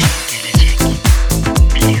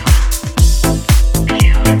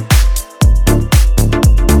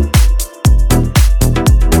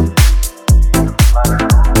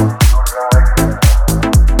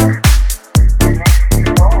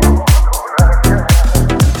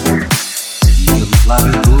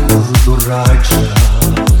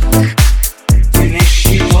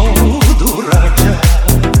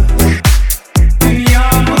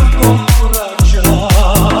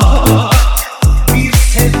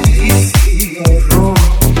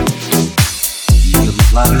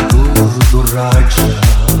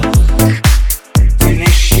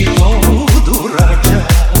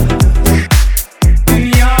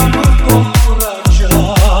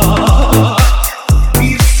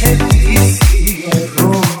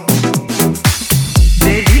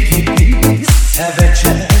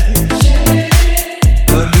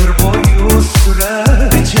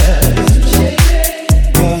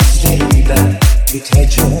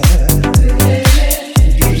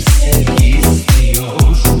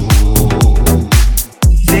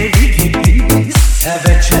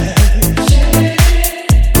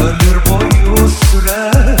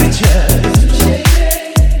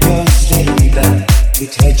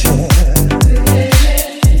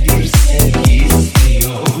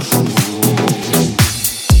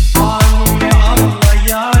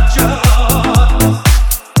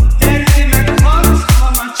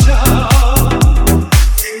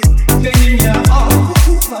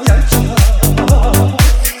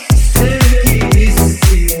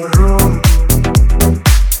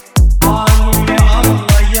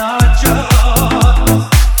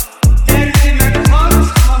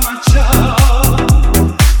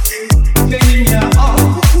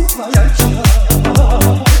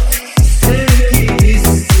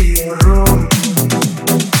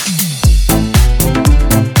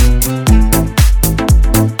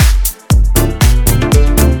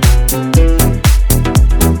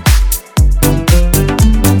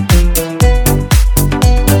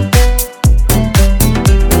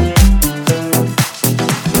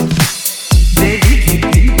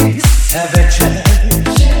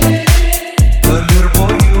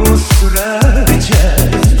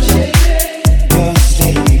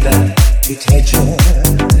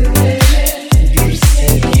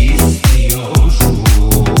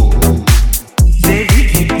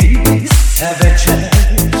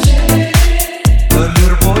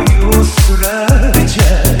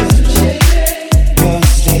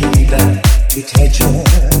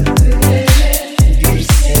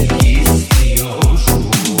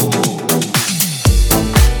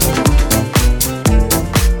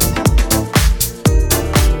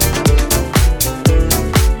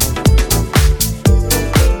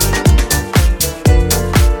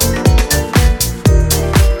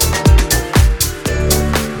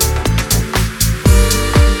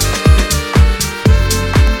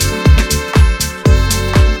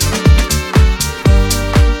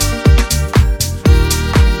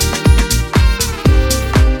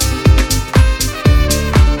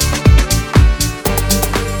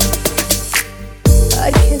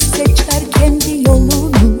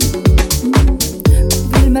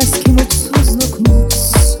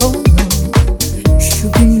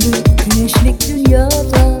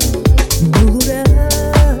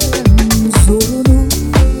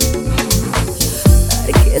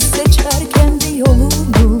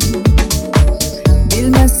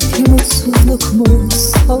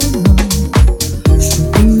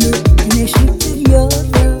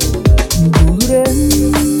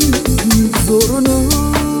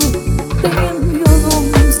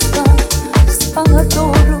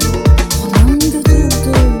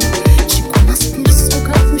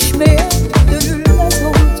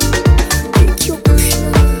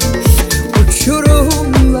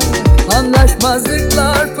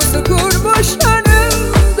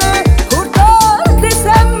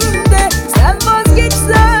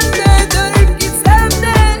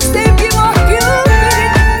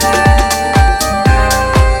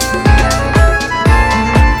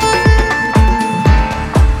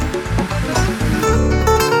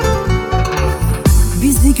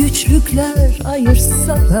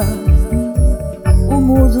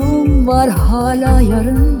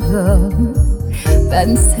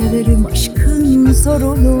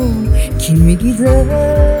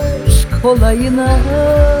 Kolayına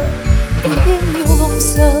benim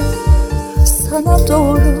yolumsa sana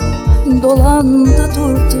doğru dolandı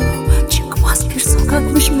durdu. Çıkmaz bir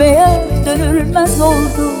sokakmış meğer dönülmez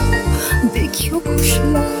oldu. Dik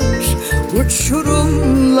yokuşlar,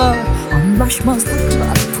 uçurumlar,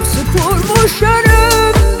 anlaşmazlıklar pusu kurmuş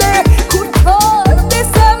önümde. Kurtar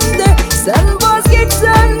desem de sen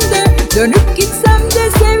vazgeçsen de dönüp gitsem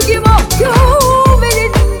de sevgi mahkum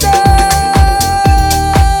elinde.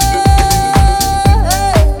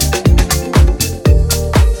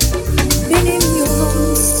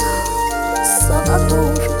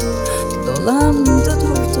 Dolandı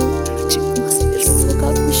durdu, çıkmaz bir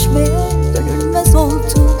sokakmış meğer dönülmez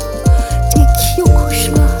oldu. Dik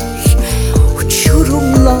yokuşlar,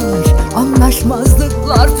 uçurumlar,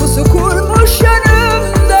 anlaşmazlıklar pusu kurmuş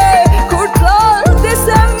önümde. Kurtlar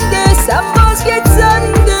desem de sen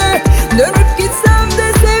vazgeçsen de dönüp gitsem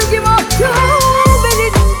de sevgi mahkum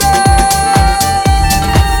elinde.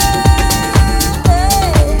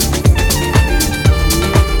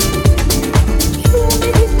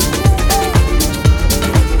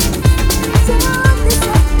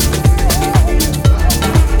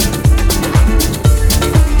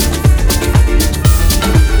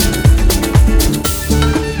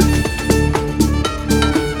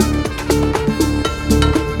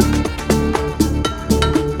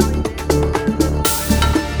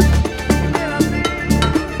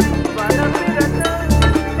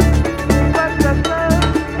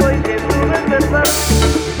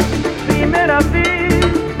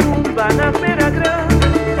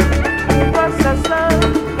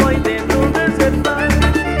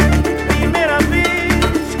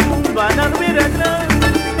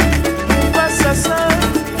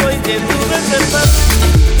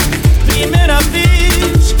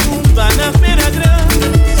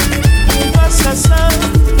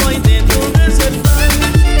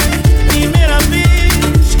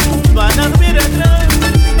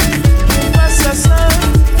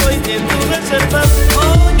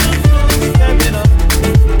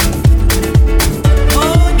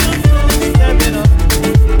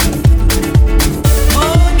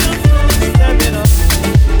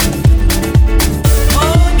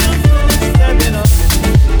 Step it up.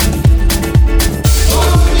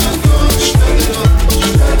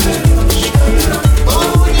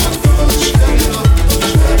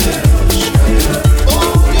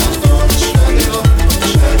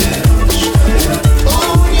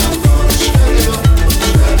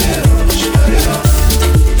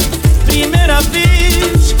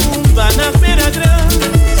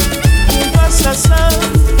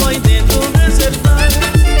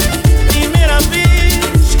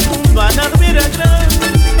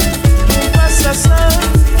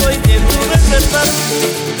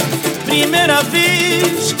 Primeira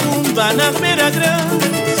vez, cumba na beira grande,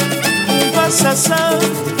 passação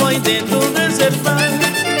foi dentro do reservado.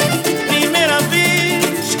 Primeira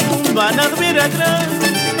vez, cumba na beira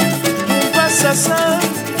grande, passação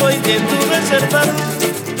foi dentro do reservado.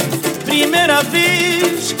 Primeira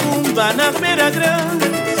vez, cumba na beira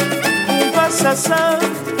grande, passação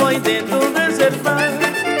foi dentro do reservado.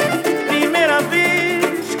 Primeira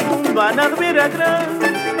vez, cumba na beira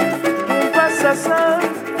grande, passação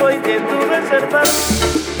foi dentro do reservado.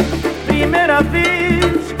 Primeira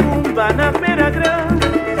vez, cumba na beira grande,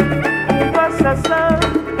 passação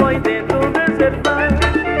foi dentro do reservado.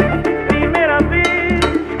 Primeira vez,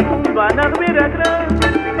 cumba na beira grande,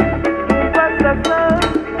 passação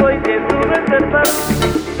foi dentro do reservado.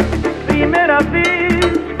 Primeira vez,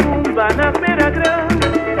 cumba na beira grande,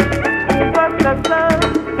 passação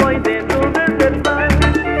foi dentro do reservado.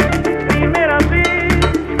 Primeira vez,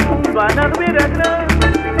 cumba na beira grande,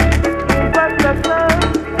 passação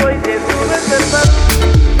foi dentro do reservado.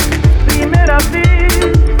 Primeira vez,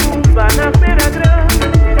 cumba na beira grande,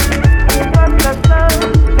 passação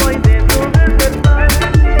foi dentro do reservado.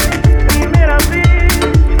 Primeira vez,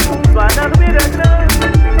 cumba na beira grande,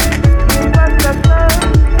 passação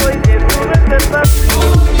foi dentro do reservado.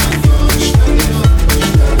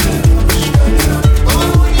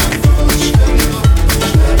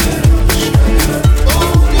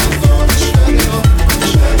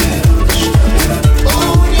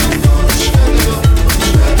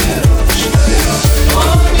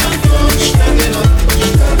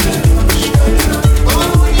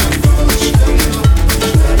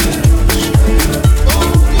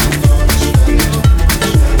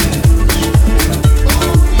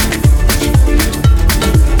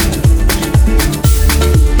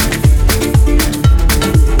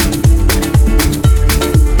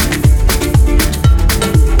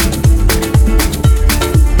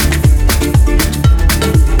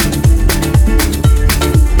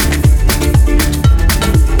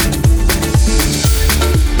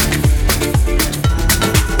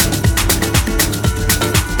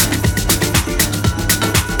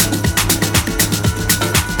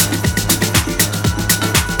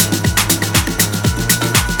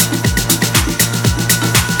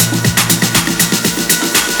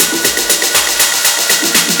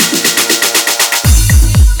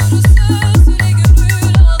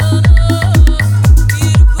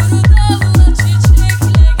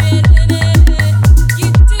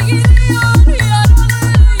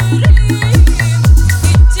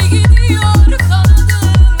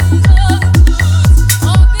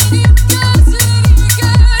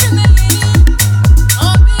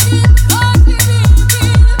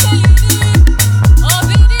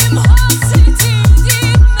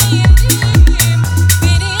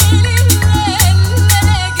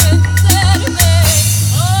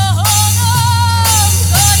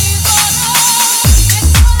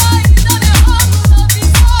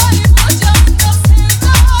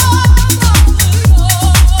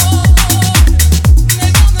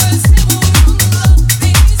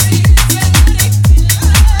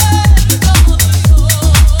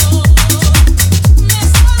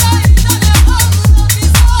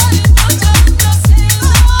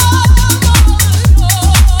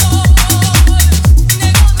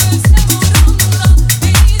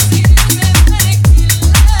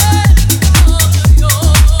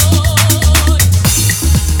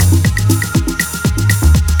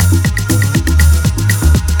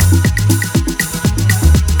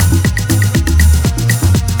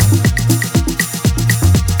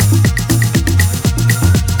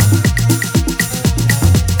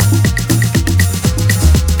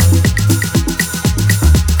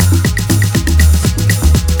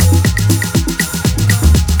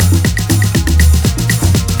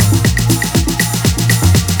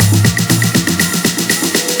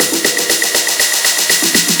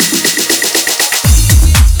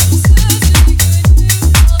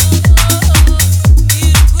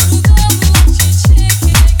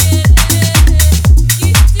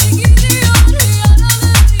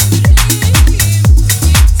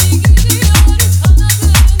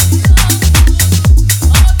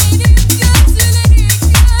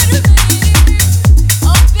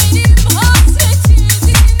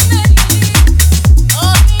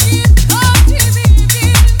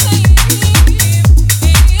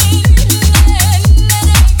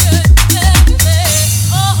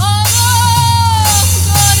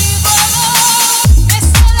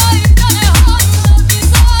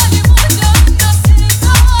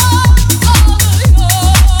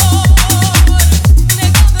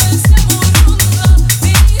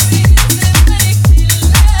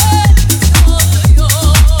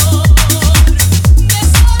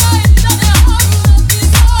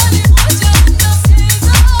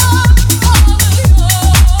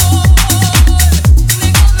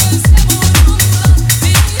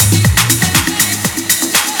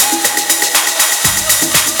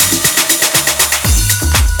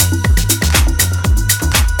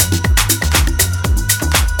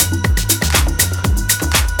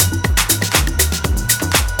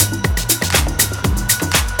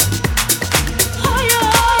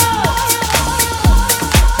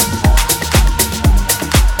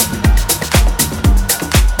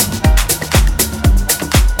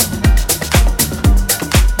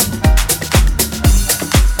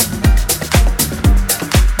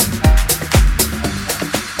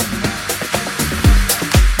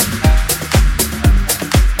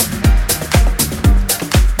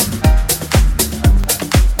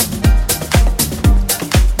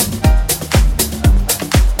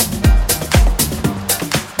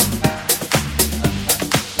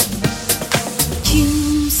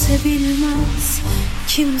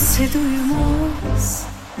 Kimse duymaz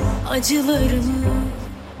acılarımı,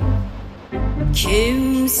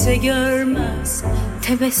 kimse görmez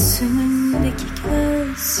tebessümündeki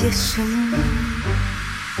gözyaşımı.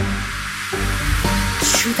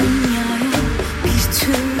 Şu dünyaya bir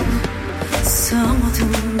türlü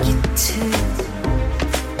sığamadım gitti.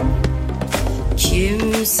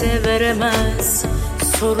 Kimse veremez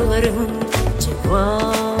sorularımın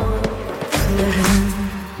cevaplarını.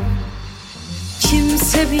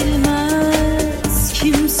 Kimse bilmez,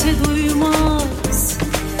 kimse duymaz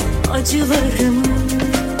acılarımı.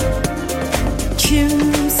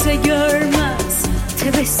 Kimse görmez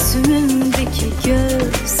tebessümümdeki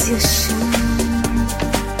gözyaşımı.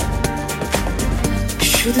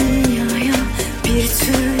 Şu dünyaya bir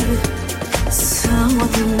türlü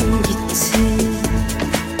sığamadım gitti.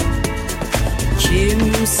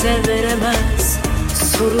 Kimse veremez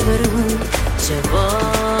sorularımın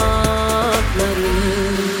cevaplarını.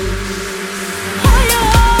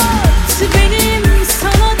 Hayat benim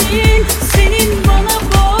sana değil, senin bana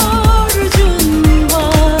borcun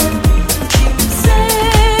var. Kimse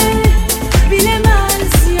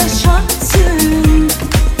bilemez yaşattığın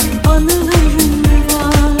anılarım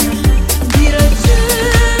var. Bir acı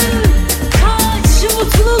kaç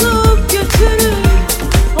mutluluk götürür,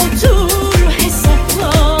 otur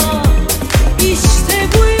hesapla. İşte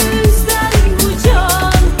bu yüzden bu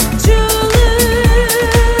can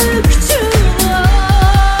çığlık çığlığa.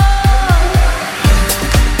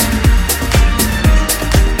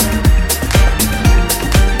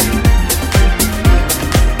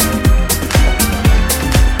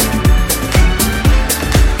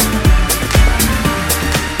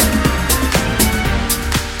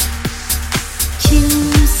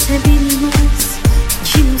 Kimse bilmez,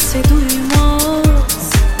 kimse duymaz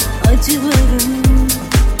acılarımı.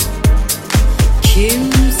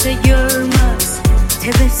 Kimse görmez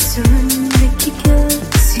tebessümündeki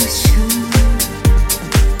gözyaşımı.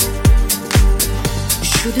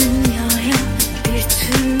 Şu dünyaya bir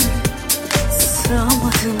türlü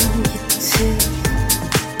sığamadım gitti.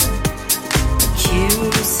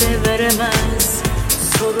 Kimse veremez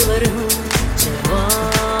sorularımın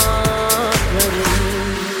cevaplarını.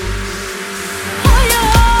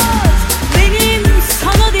 Hayat benim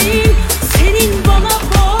sana değil, senin bana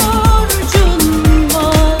borcun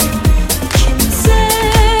var. Kimse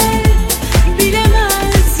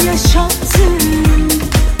bilemez yaşattığın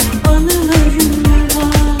anılarım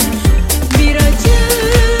var. Bir acı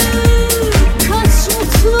kaç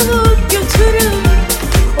mutluluk götürür,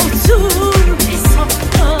 otur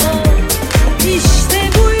hesapla. İşte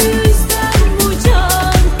bu yüzden bu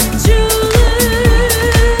can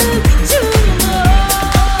çığlık çığlığa.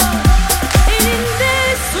 Eninde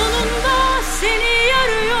sonunda seni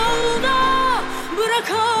yarı yolda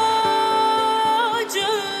bırakacağım.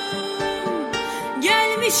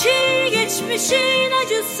 Gelmişi geçmişin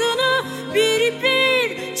acısını bir bir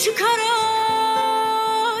çıkaracağım.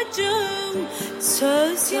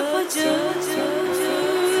 Söz yapacağım.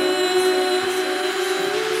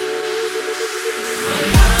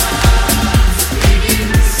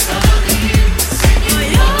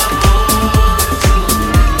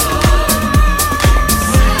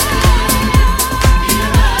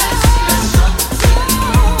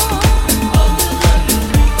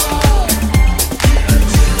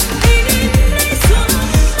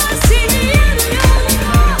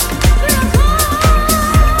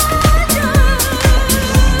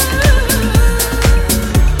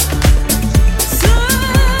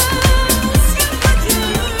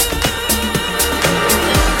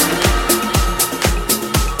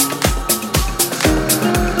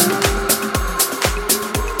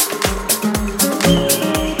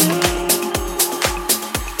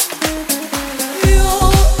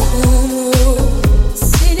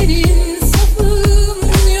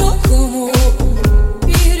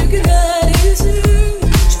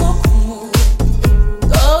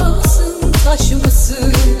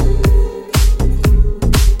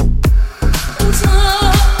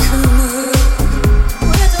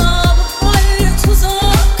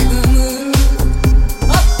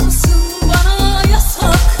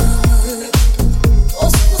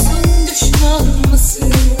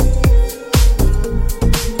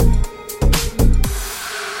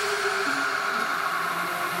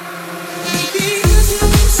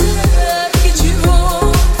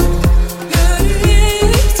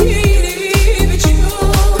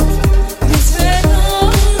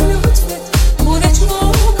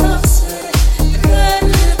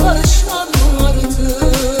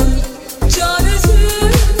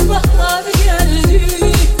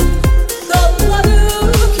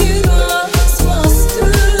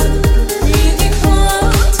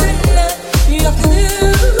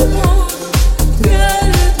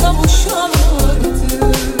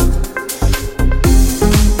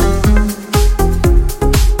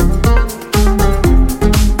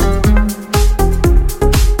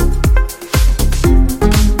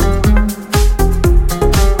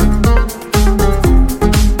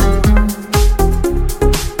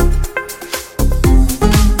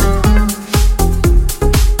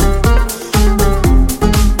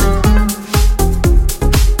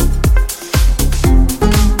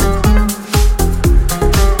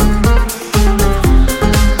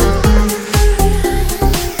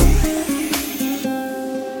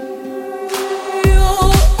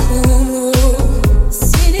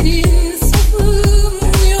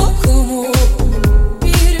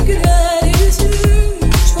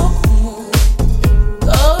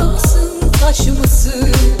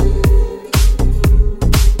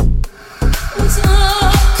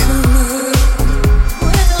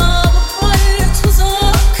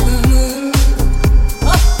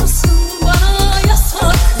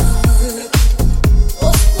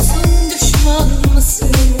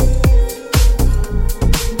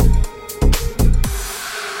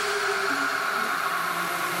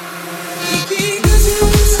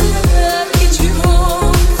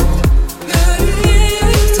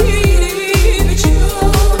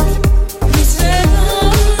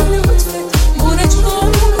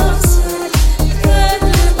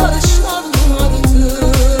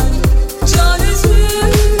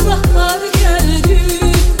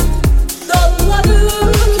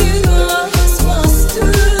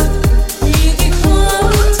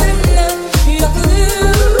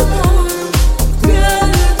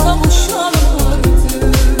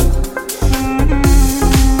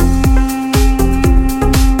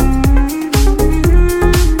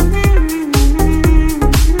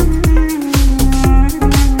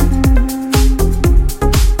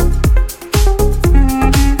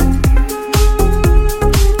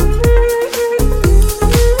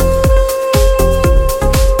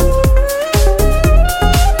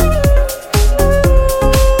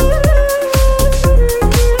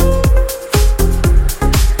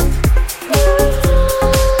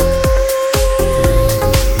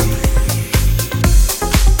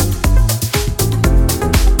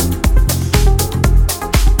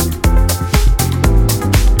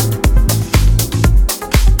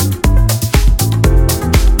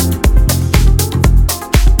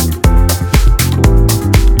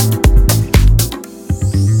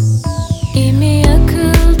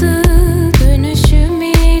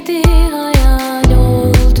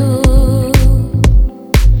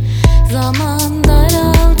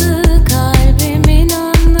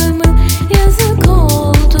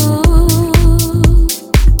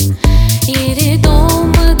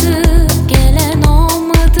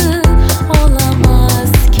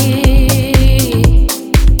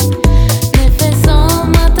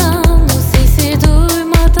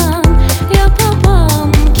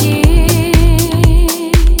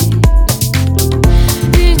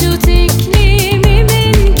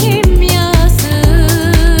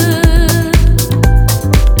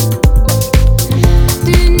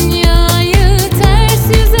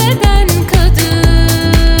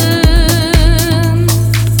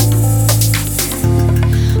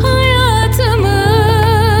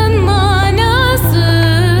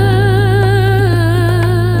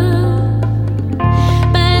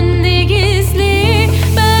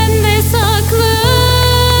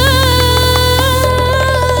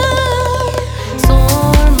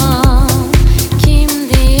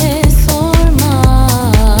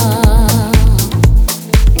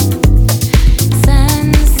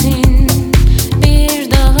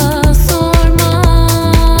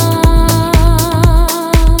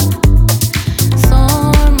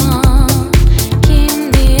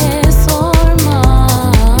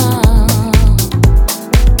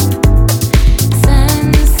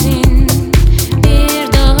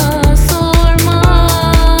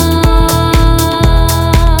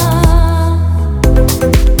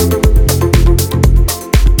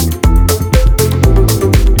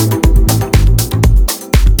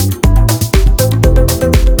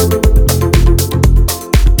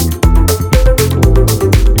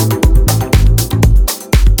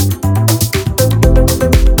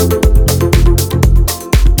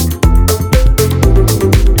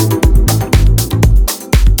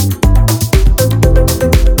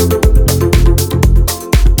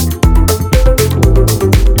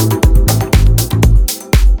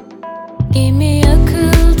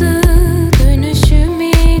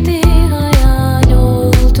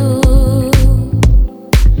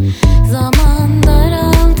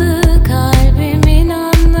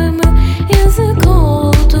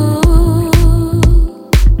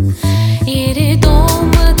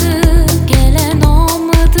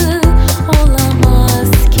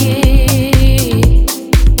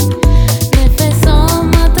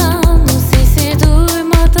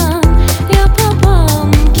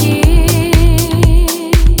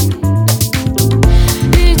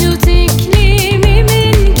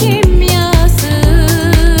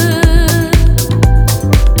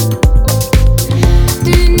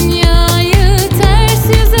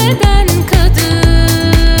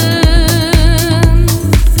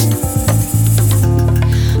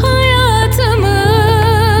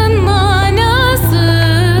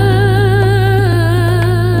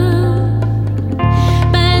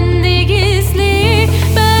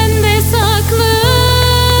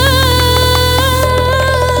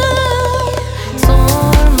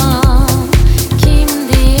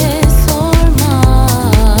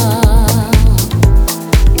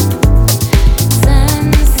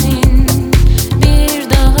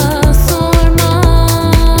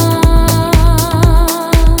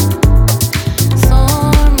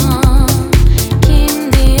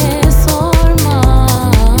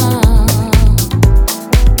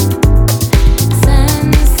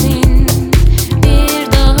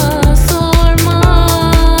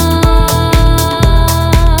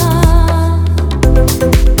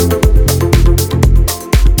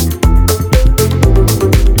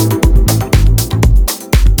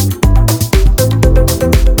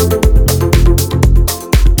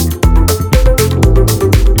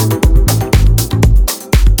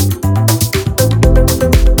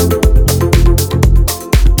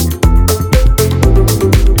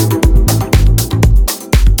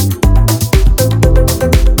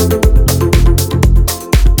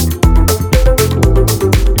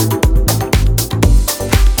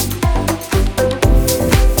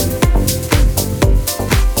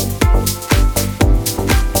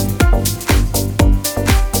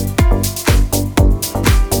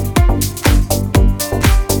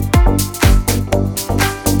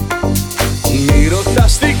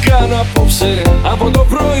 απόψε από το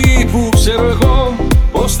πρωί που ξέρω εγώ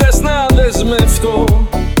πως θες να δεσμευτώ.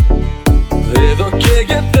 Εδώ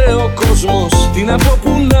καίγεται ο κόσμος, τι να πω που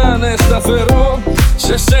να είναι σταθερό.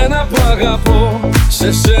 Σε σένα που αγαπώ,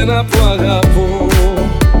 σε σένα που αγαπώ.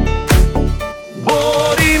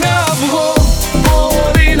 Μπορεί να βγω,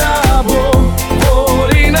 μπορεί να μπω,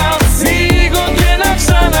 μπορεί να φύγω και να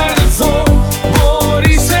ξαναρθώ.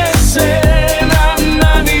 Μπορεί σε σένα να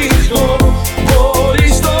ανοιχτώ, μπορεί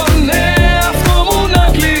στον εαυτό μου να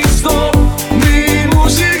κλειστώ. Μη μου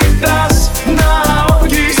ζητάς να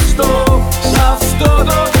ορκιστώ σ' αυτό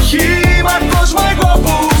το χύμα κόσμο εγώ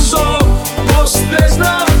που ζω. Πως θες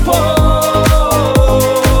να πω,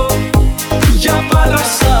 για πάντα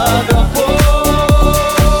σ' αγαπώ.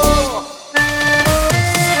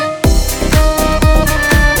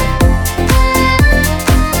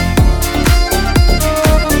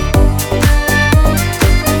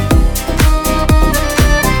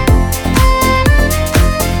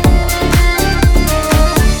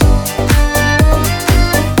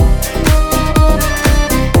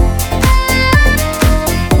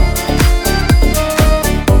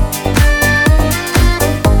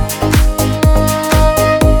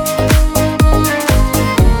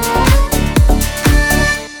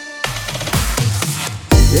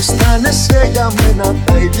 Αισθάνεσαι για μένα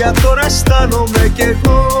τα ίδια τώρα αισθάνομαι κι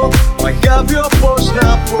εγώ. Μ' αγάπη όπως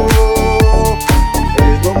να πω.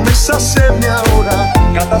 Εδώ μέσα σε μια ώρα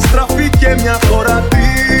καταστραφεί και μια φορά.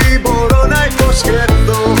 Τι μπορώ να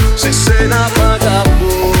υποσχεθώ σε σένα που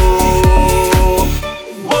αγαπώ.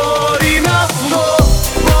 Μπορεί να βγω,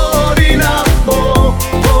 μπορεί να μπω,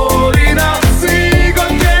 μπορεί να φύγω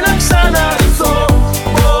και να ξαναρθώ.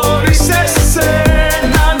 Μπορεί σε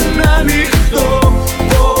σένα να ανοιχτώ,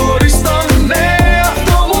 μπορεί στον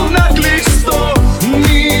εαυτό μου να κλειστώ.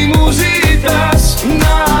 Μη μου ζητάς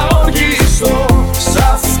να ορκιστώ σ'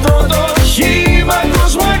 αυτό το χύμα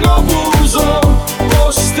κόσμο εγώ που ζω.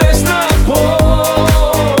 Πως θες να πω,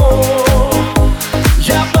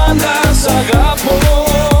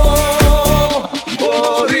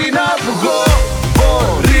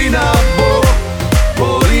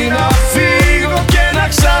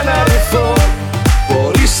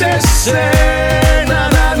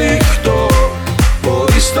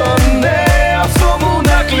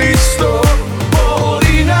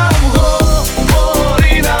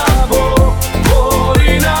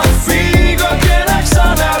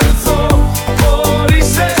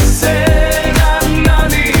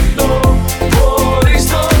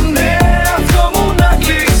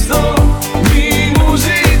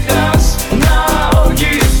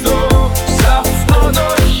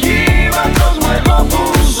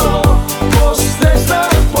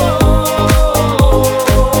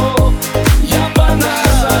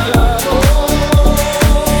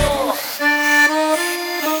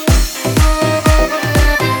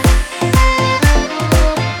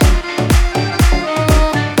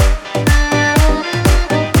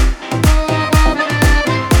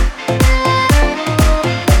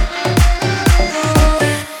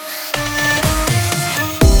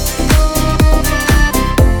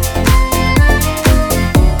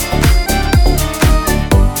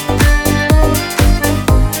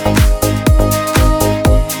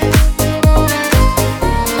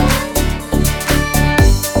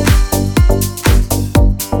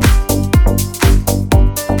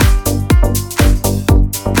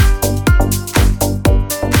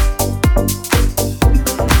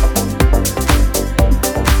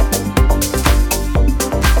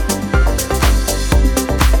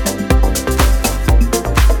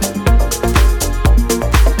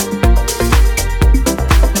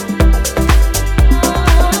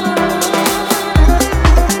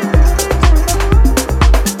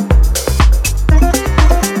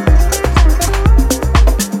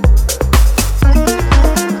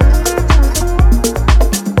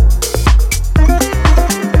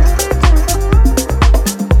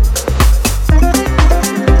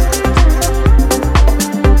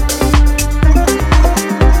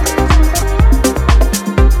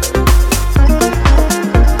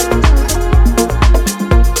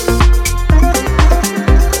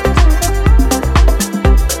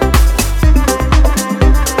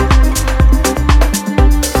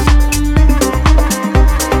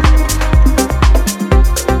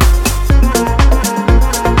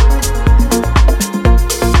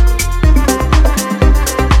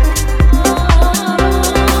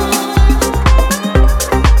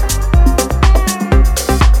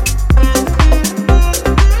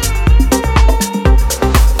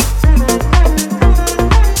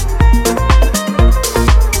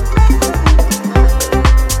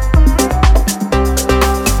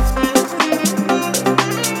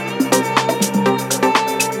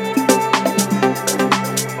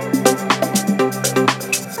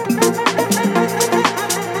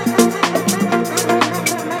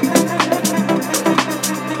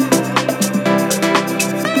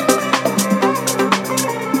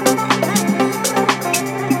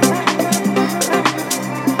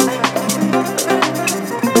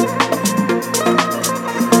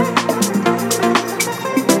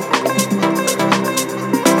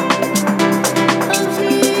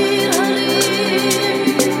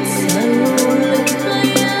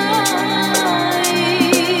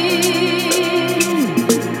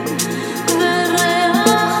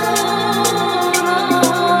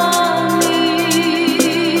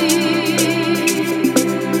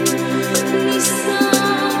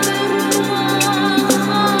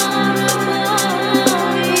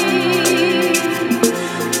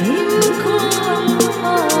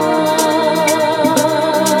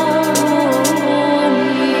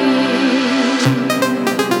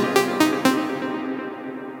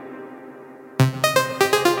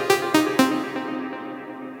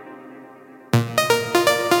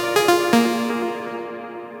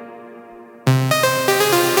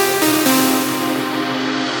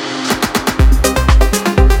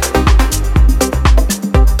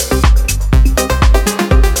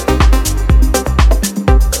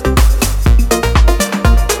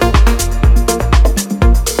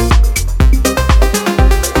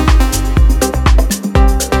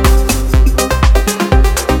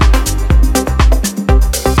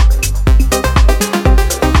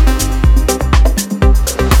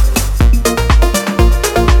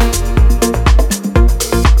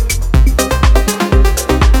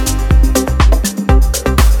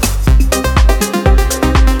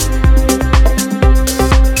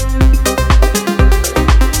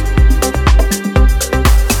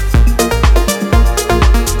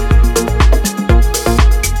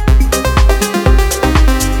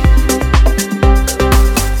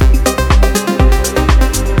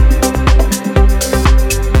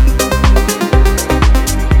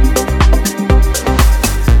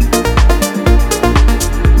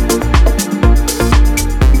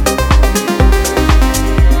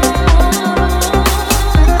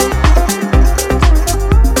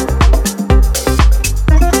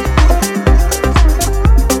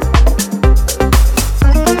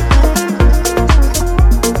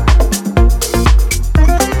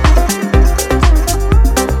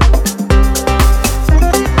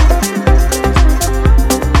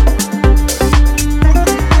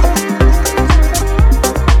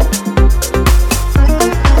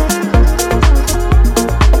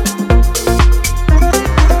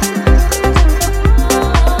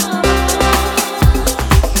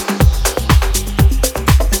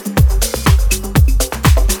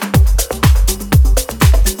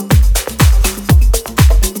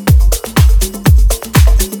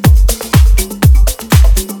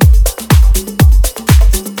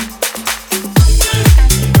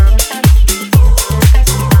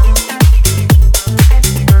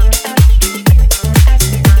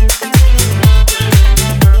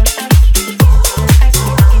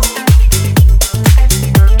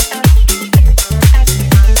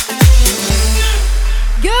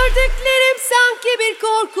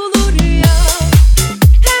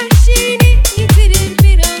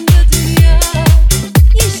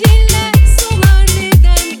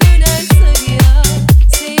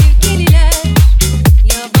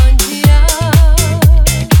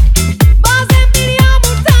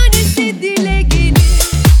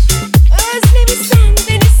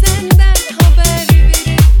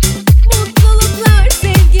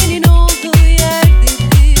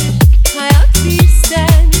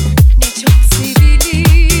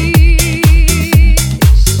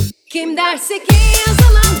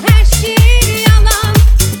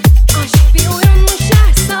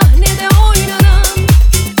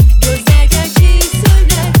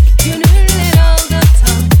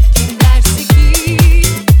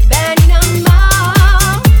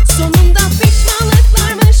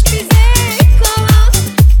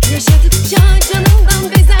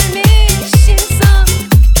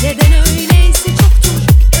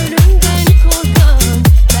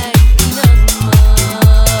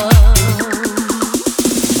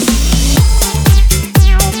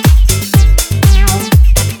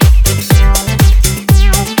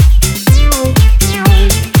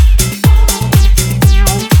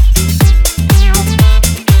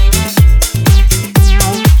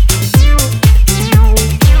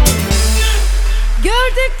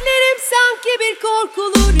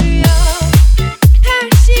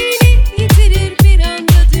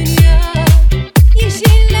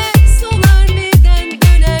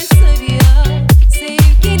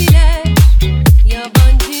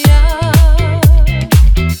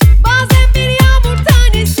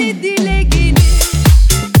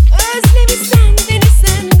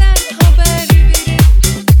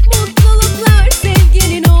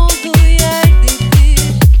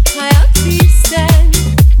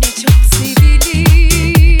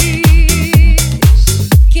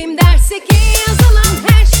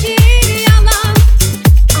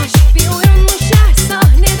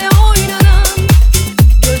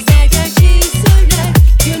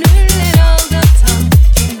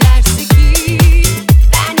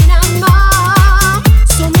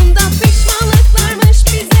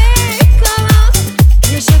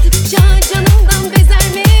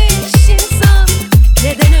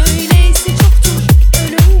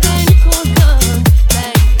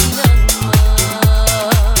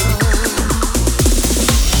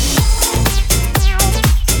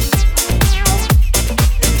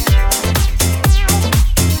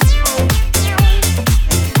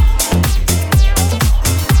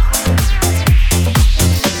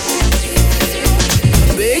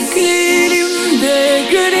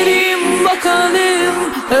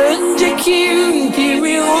 kim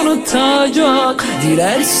kimi unutacak?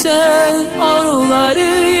 Dilersen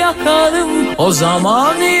arıları yakarım, o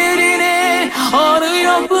zaman yerine arı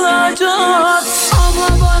yapılacak. Ama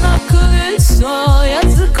bana kalırsa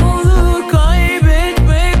yazık olur,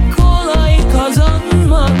 kaybetmek kolay,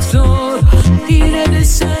 kazanmak zor. Yine de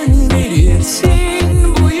sen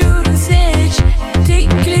bilirsin, buyur seç,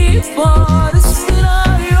 teklif var,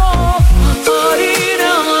 ısrar yok.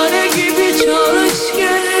 Arina gibi çalış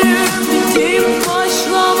gönlüm, tek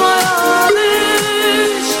başlamaya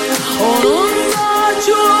alış. Onun da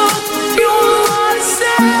çok yolu var,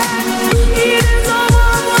 sen yine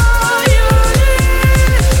zamanla yürü.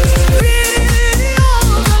 Bilmiyorum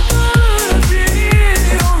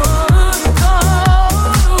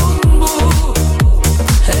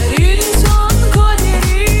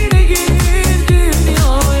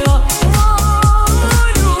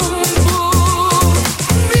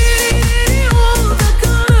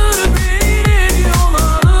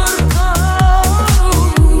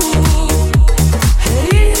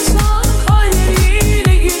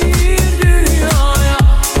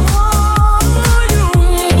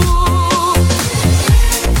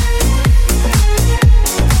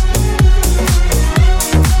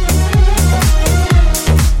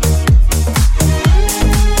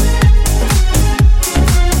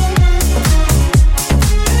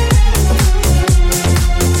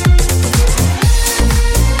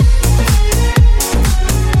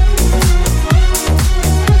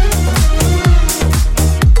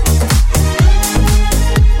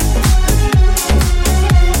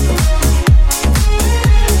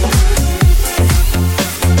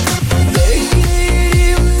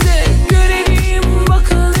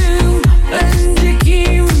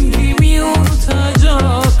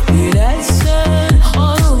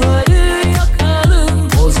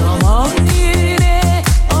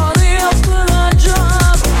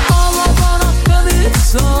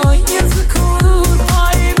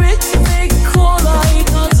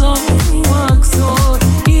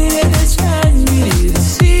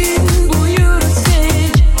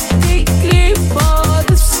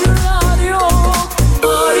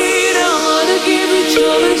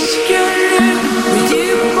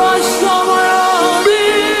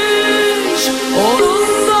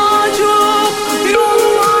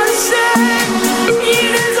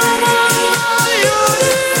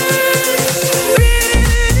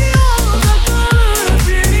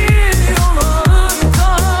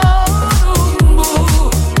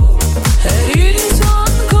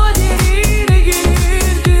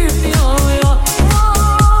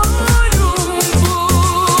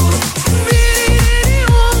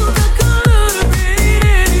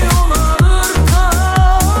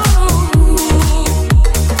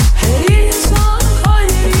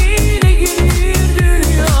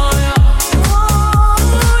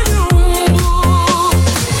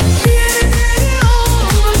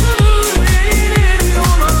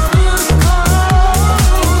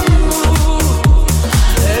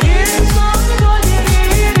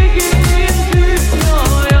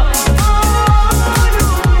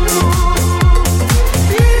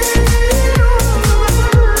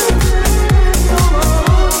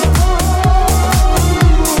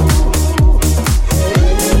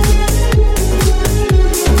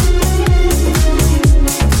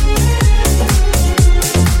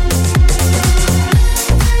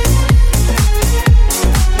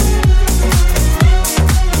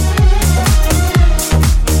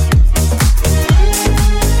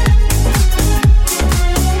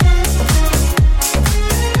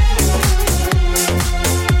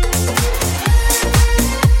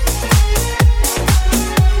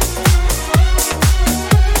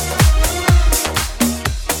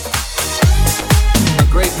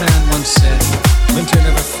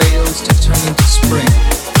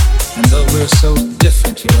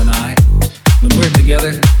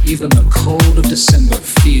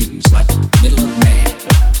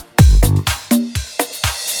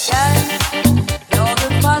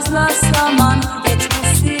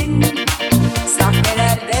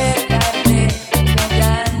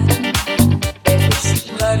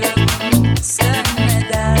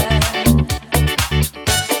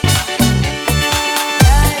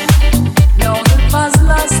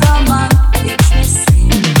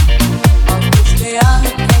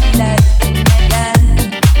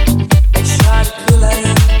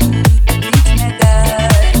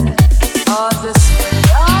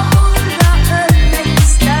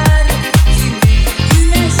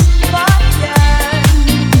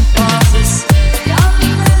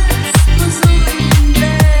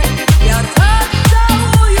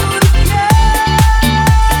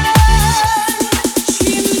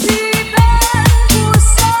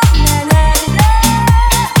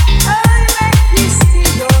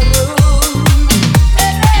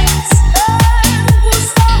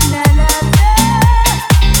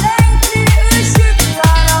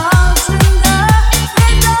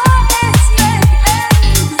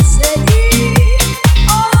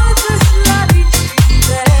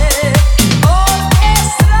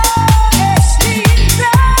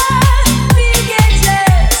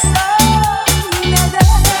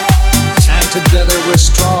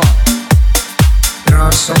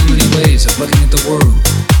so many ways of looking at the world.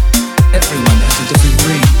 Everyone has a different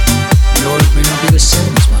dream. Yours may not be the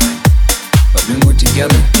same as mine, but when we're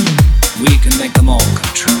together, we can make them all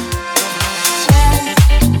come true.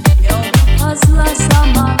 Fazla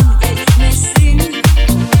zaman geçmesin,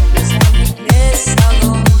 özellikle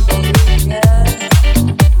salon doluyken,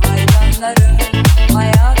 hayranlarım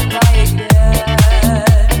ayaktayken.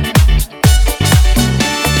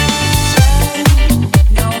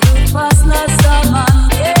 Ne olur fazla zaman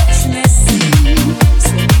geçmesin,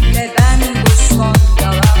 seninle ben bu son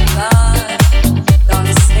yalanlar,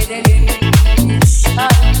 dans edelim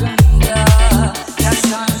şarkımda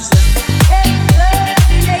yaşansın.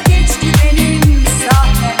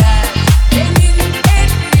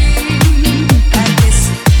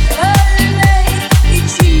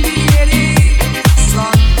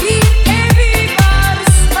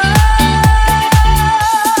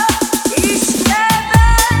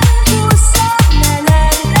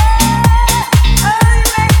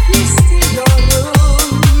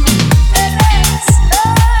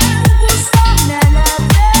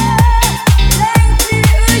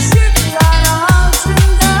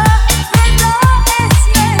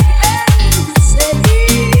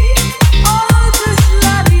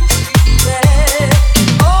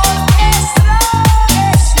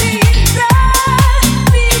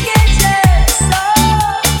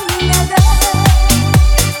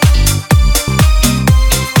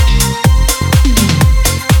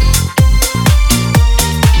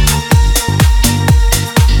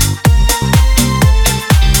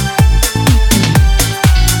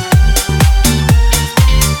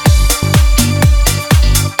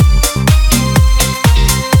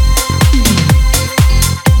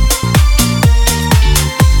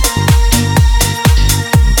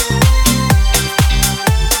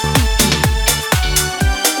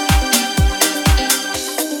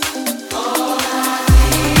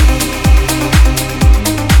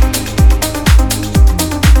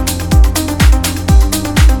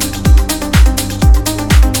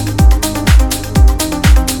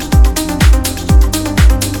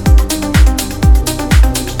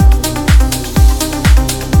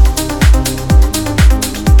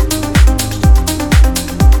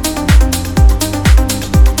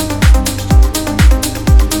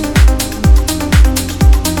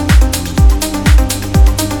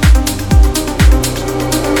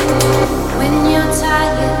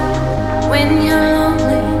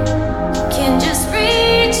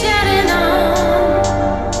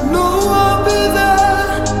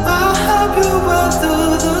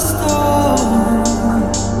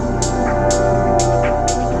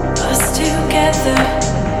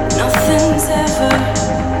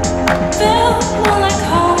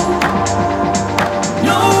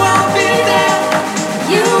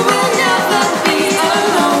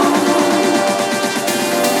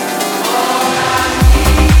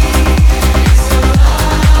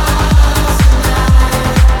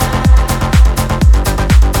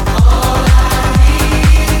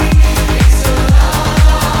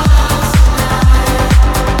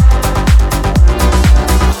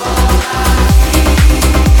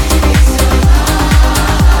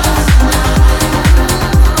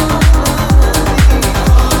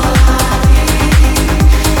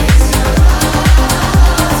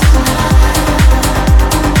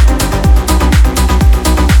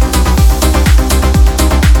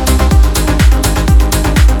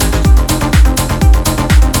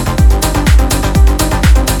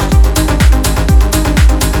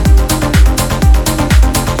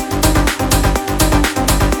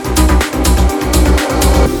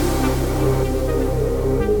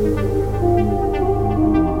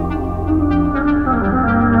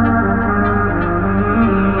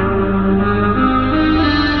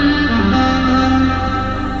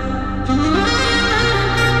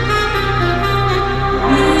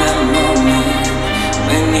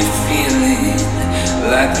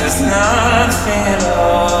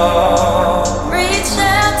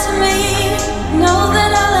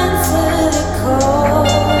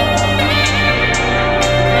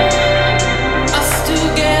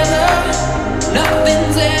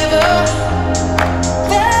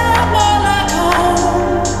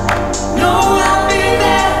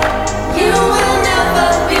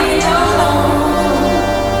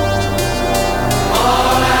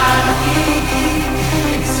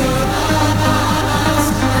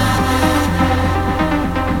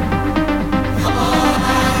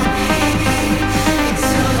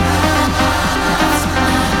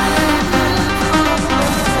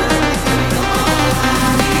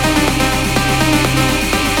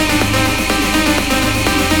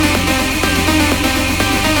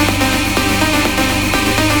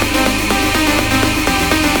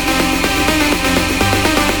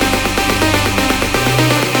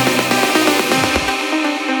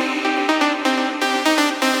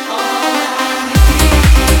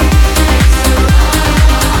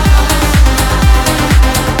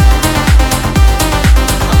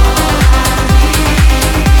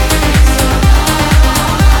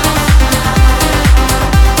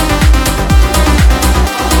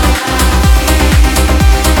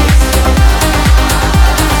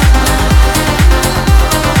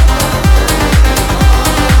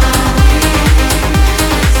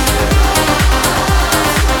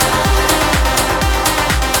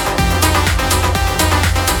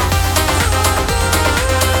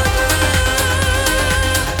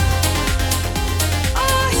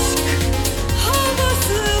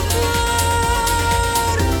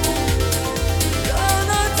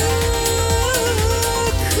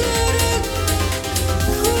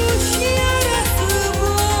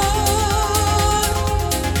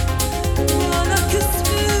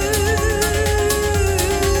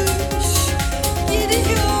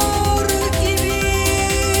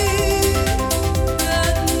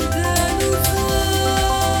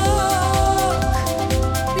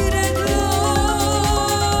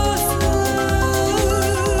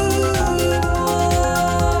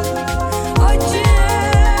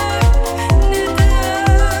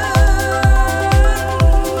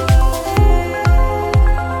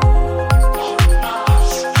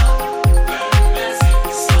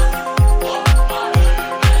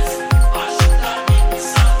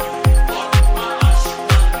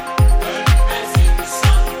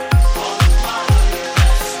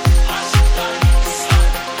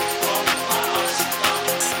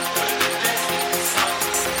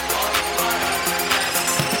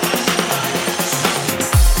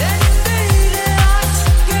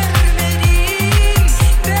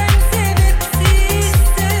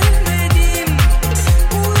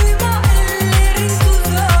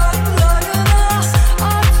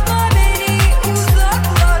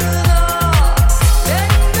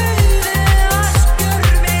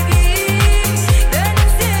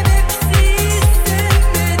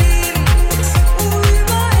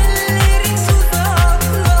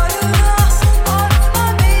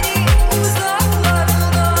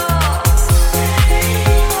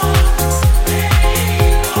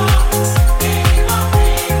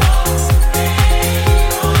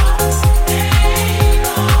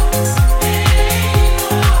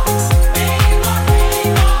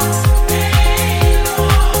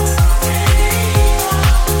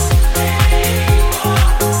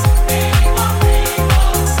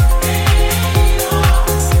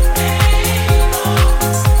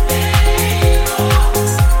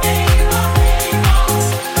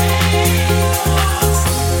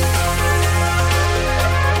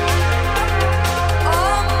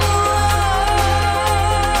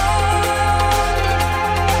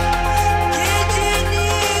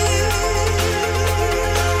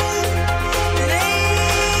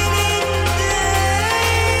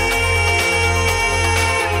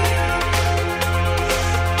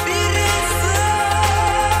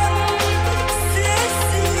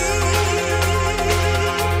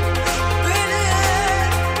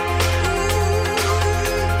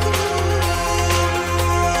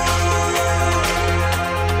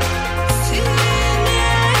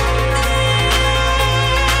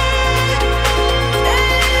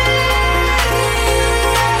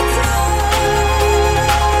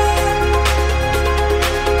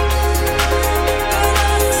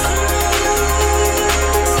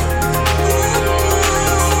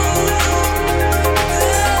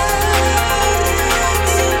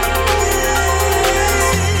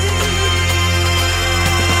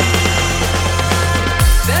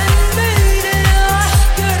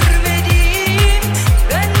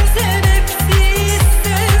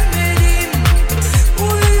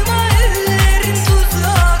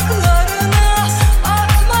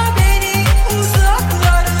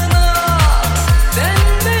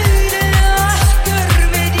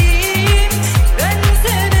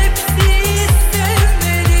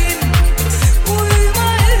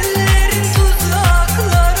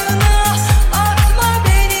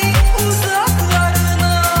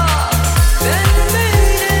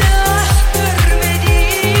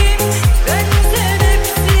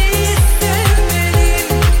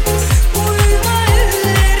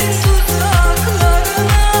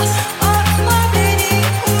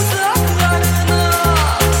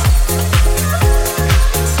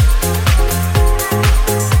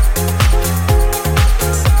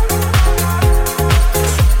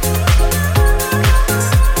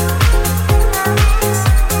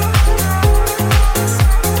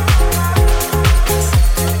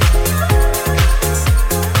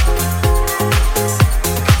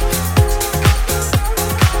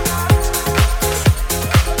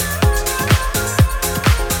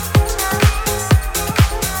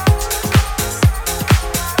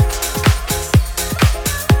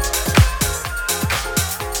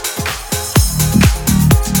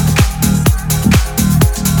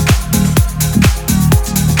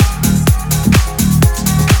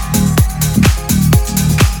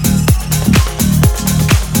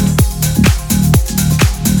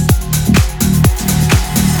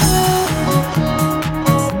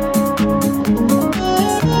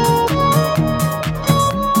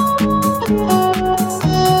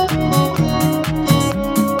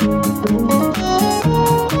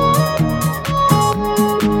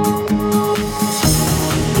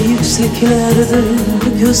 Erkeklerde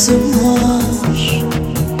gözüm var,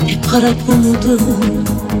 hep kara buldum.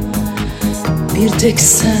 Bir tek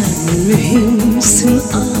sen mühimsin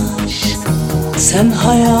aşk. Sen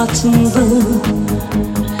hayatımda,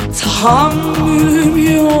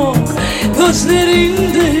 tahammülüm yok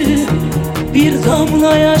gözlerinde. Bir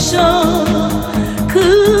damla yaşa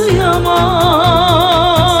kıyamam.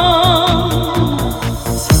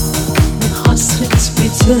 Hasret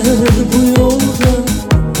bitmez bu yolda,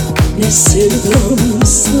 ne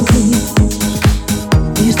sevdamsın.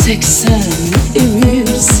 Bir tek sen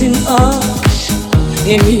emirsin aşk,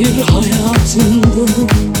 emir hayatımda.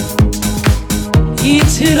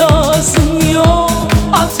 İtirazım yok,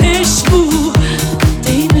 ateş bu,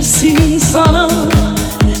 değmesin sana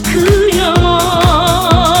kıyamam.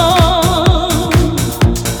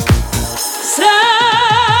 Sen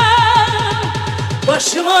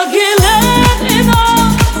başıma gelen en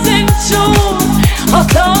az en çok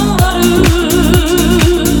hataları.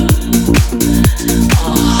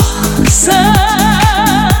 Ah sen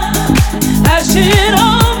her şeye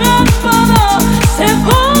rağmen bana sev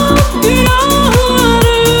kop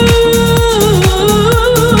günahları.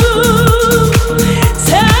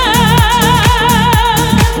 Sen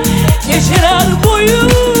geceler boyu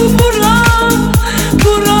buram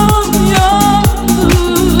buram yandın.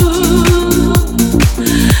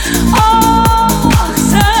 Ah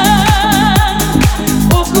sen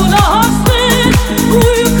okula hasret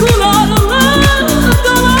uykularla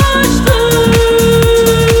dolaştın.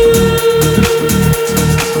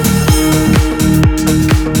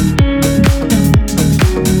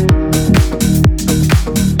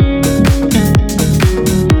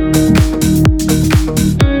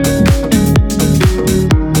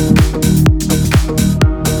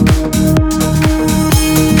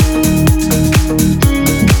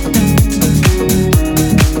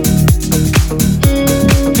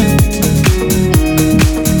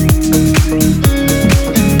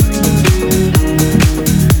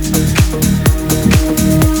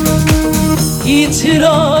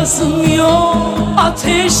 İtirazım yok,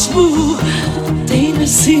 ateş bu,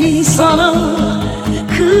 değmesin sana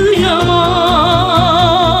kıyamam.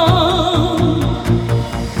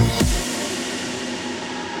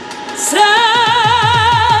 Sen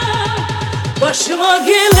başıma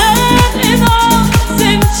gelen en az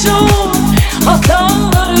en çok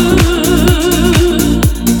hataları.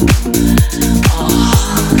 Ah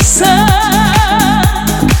sen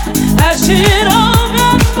her şeye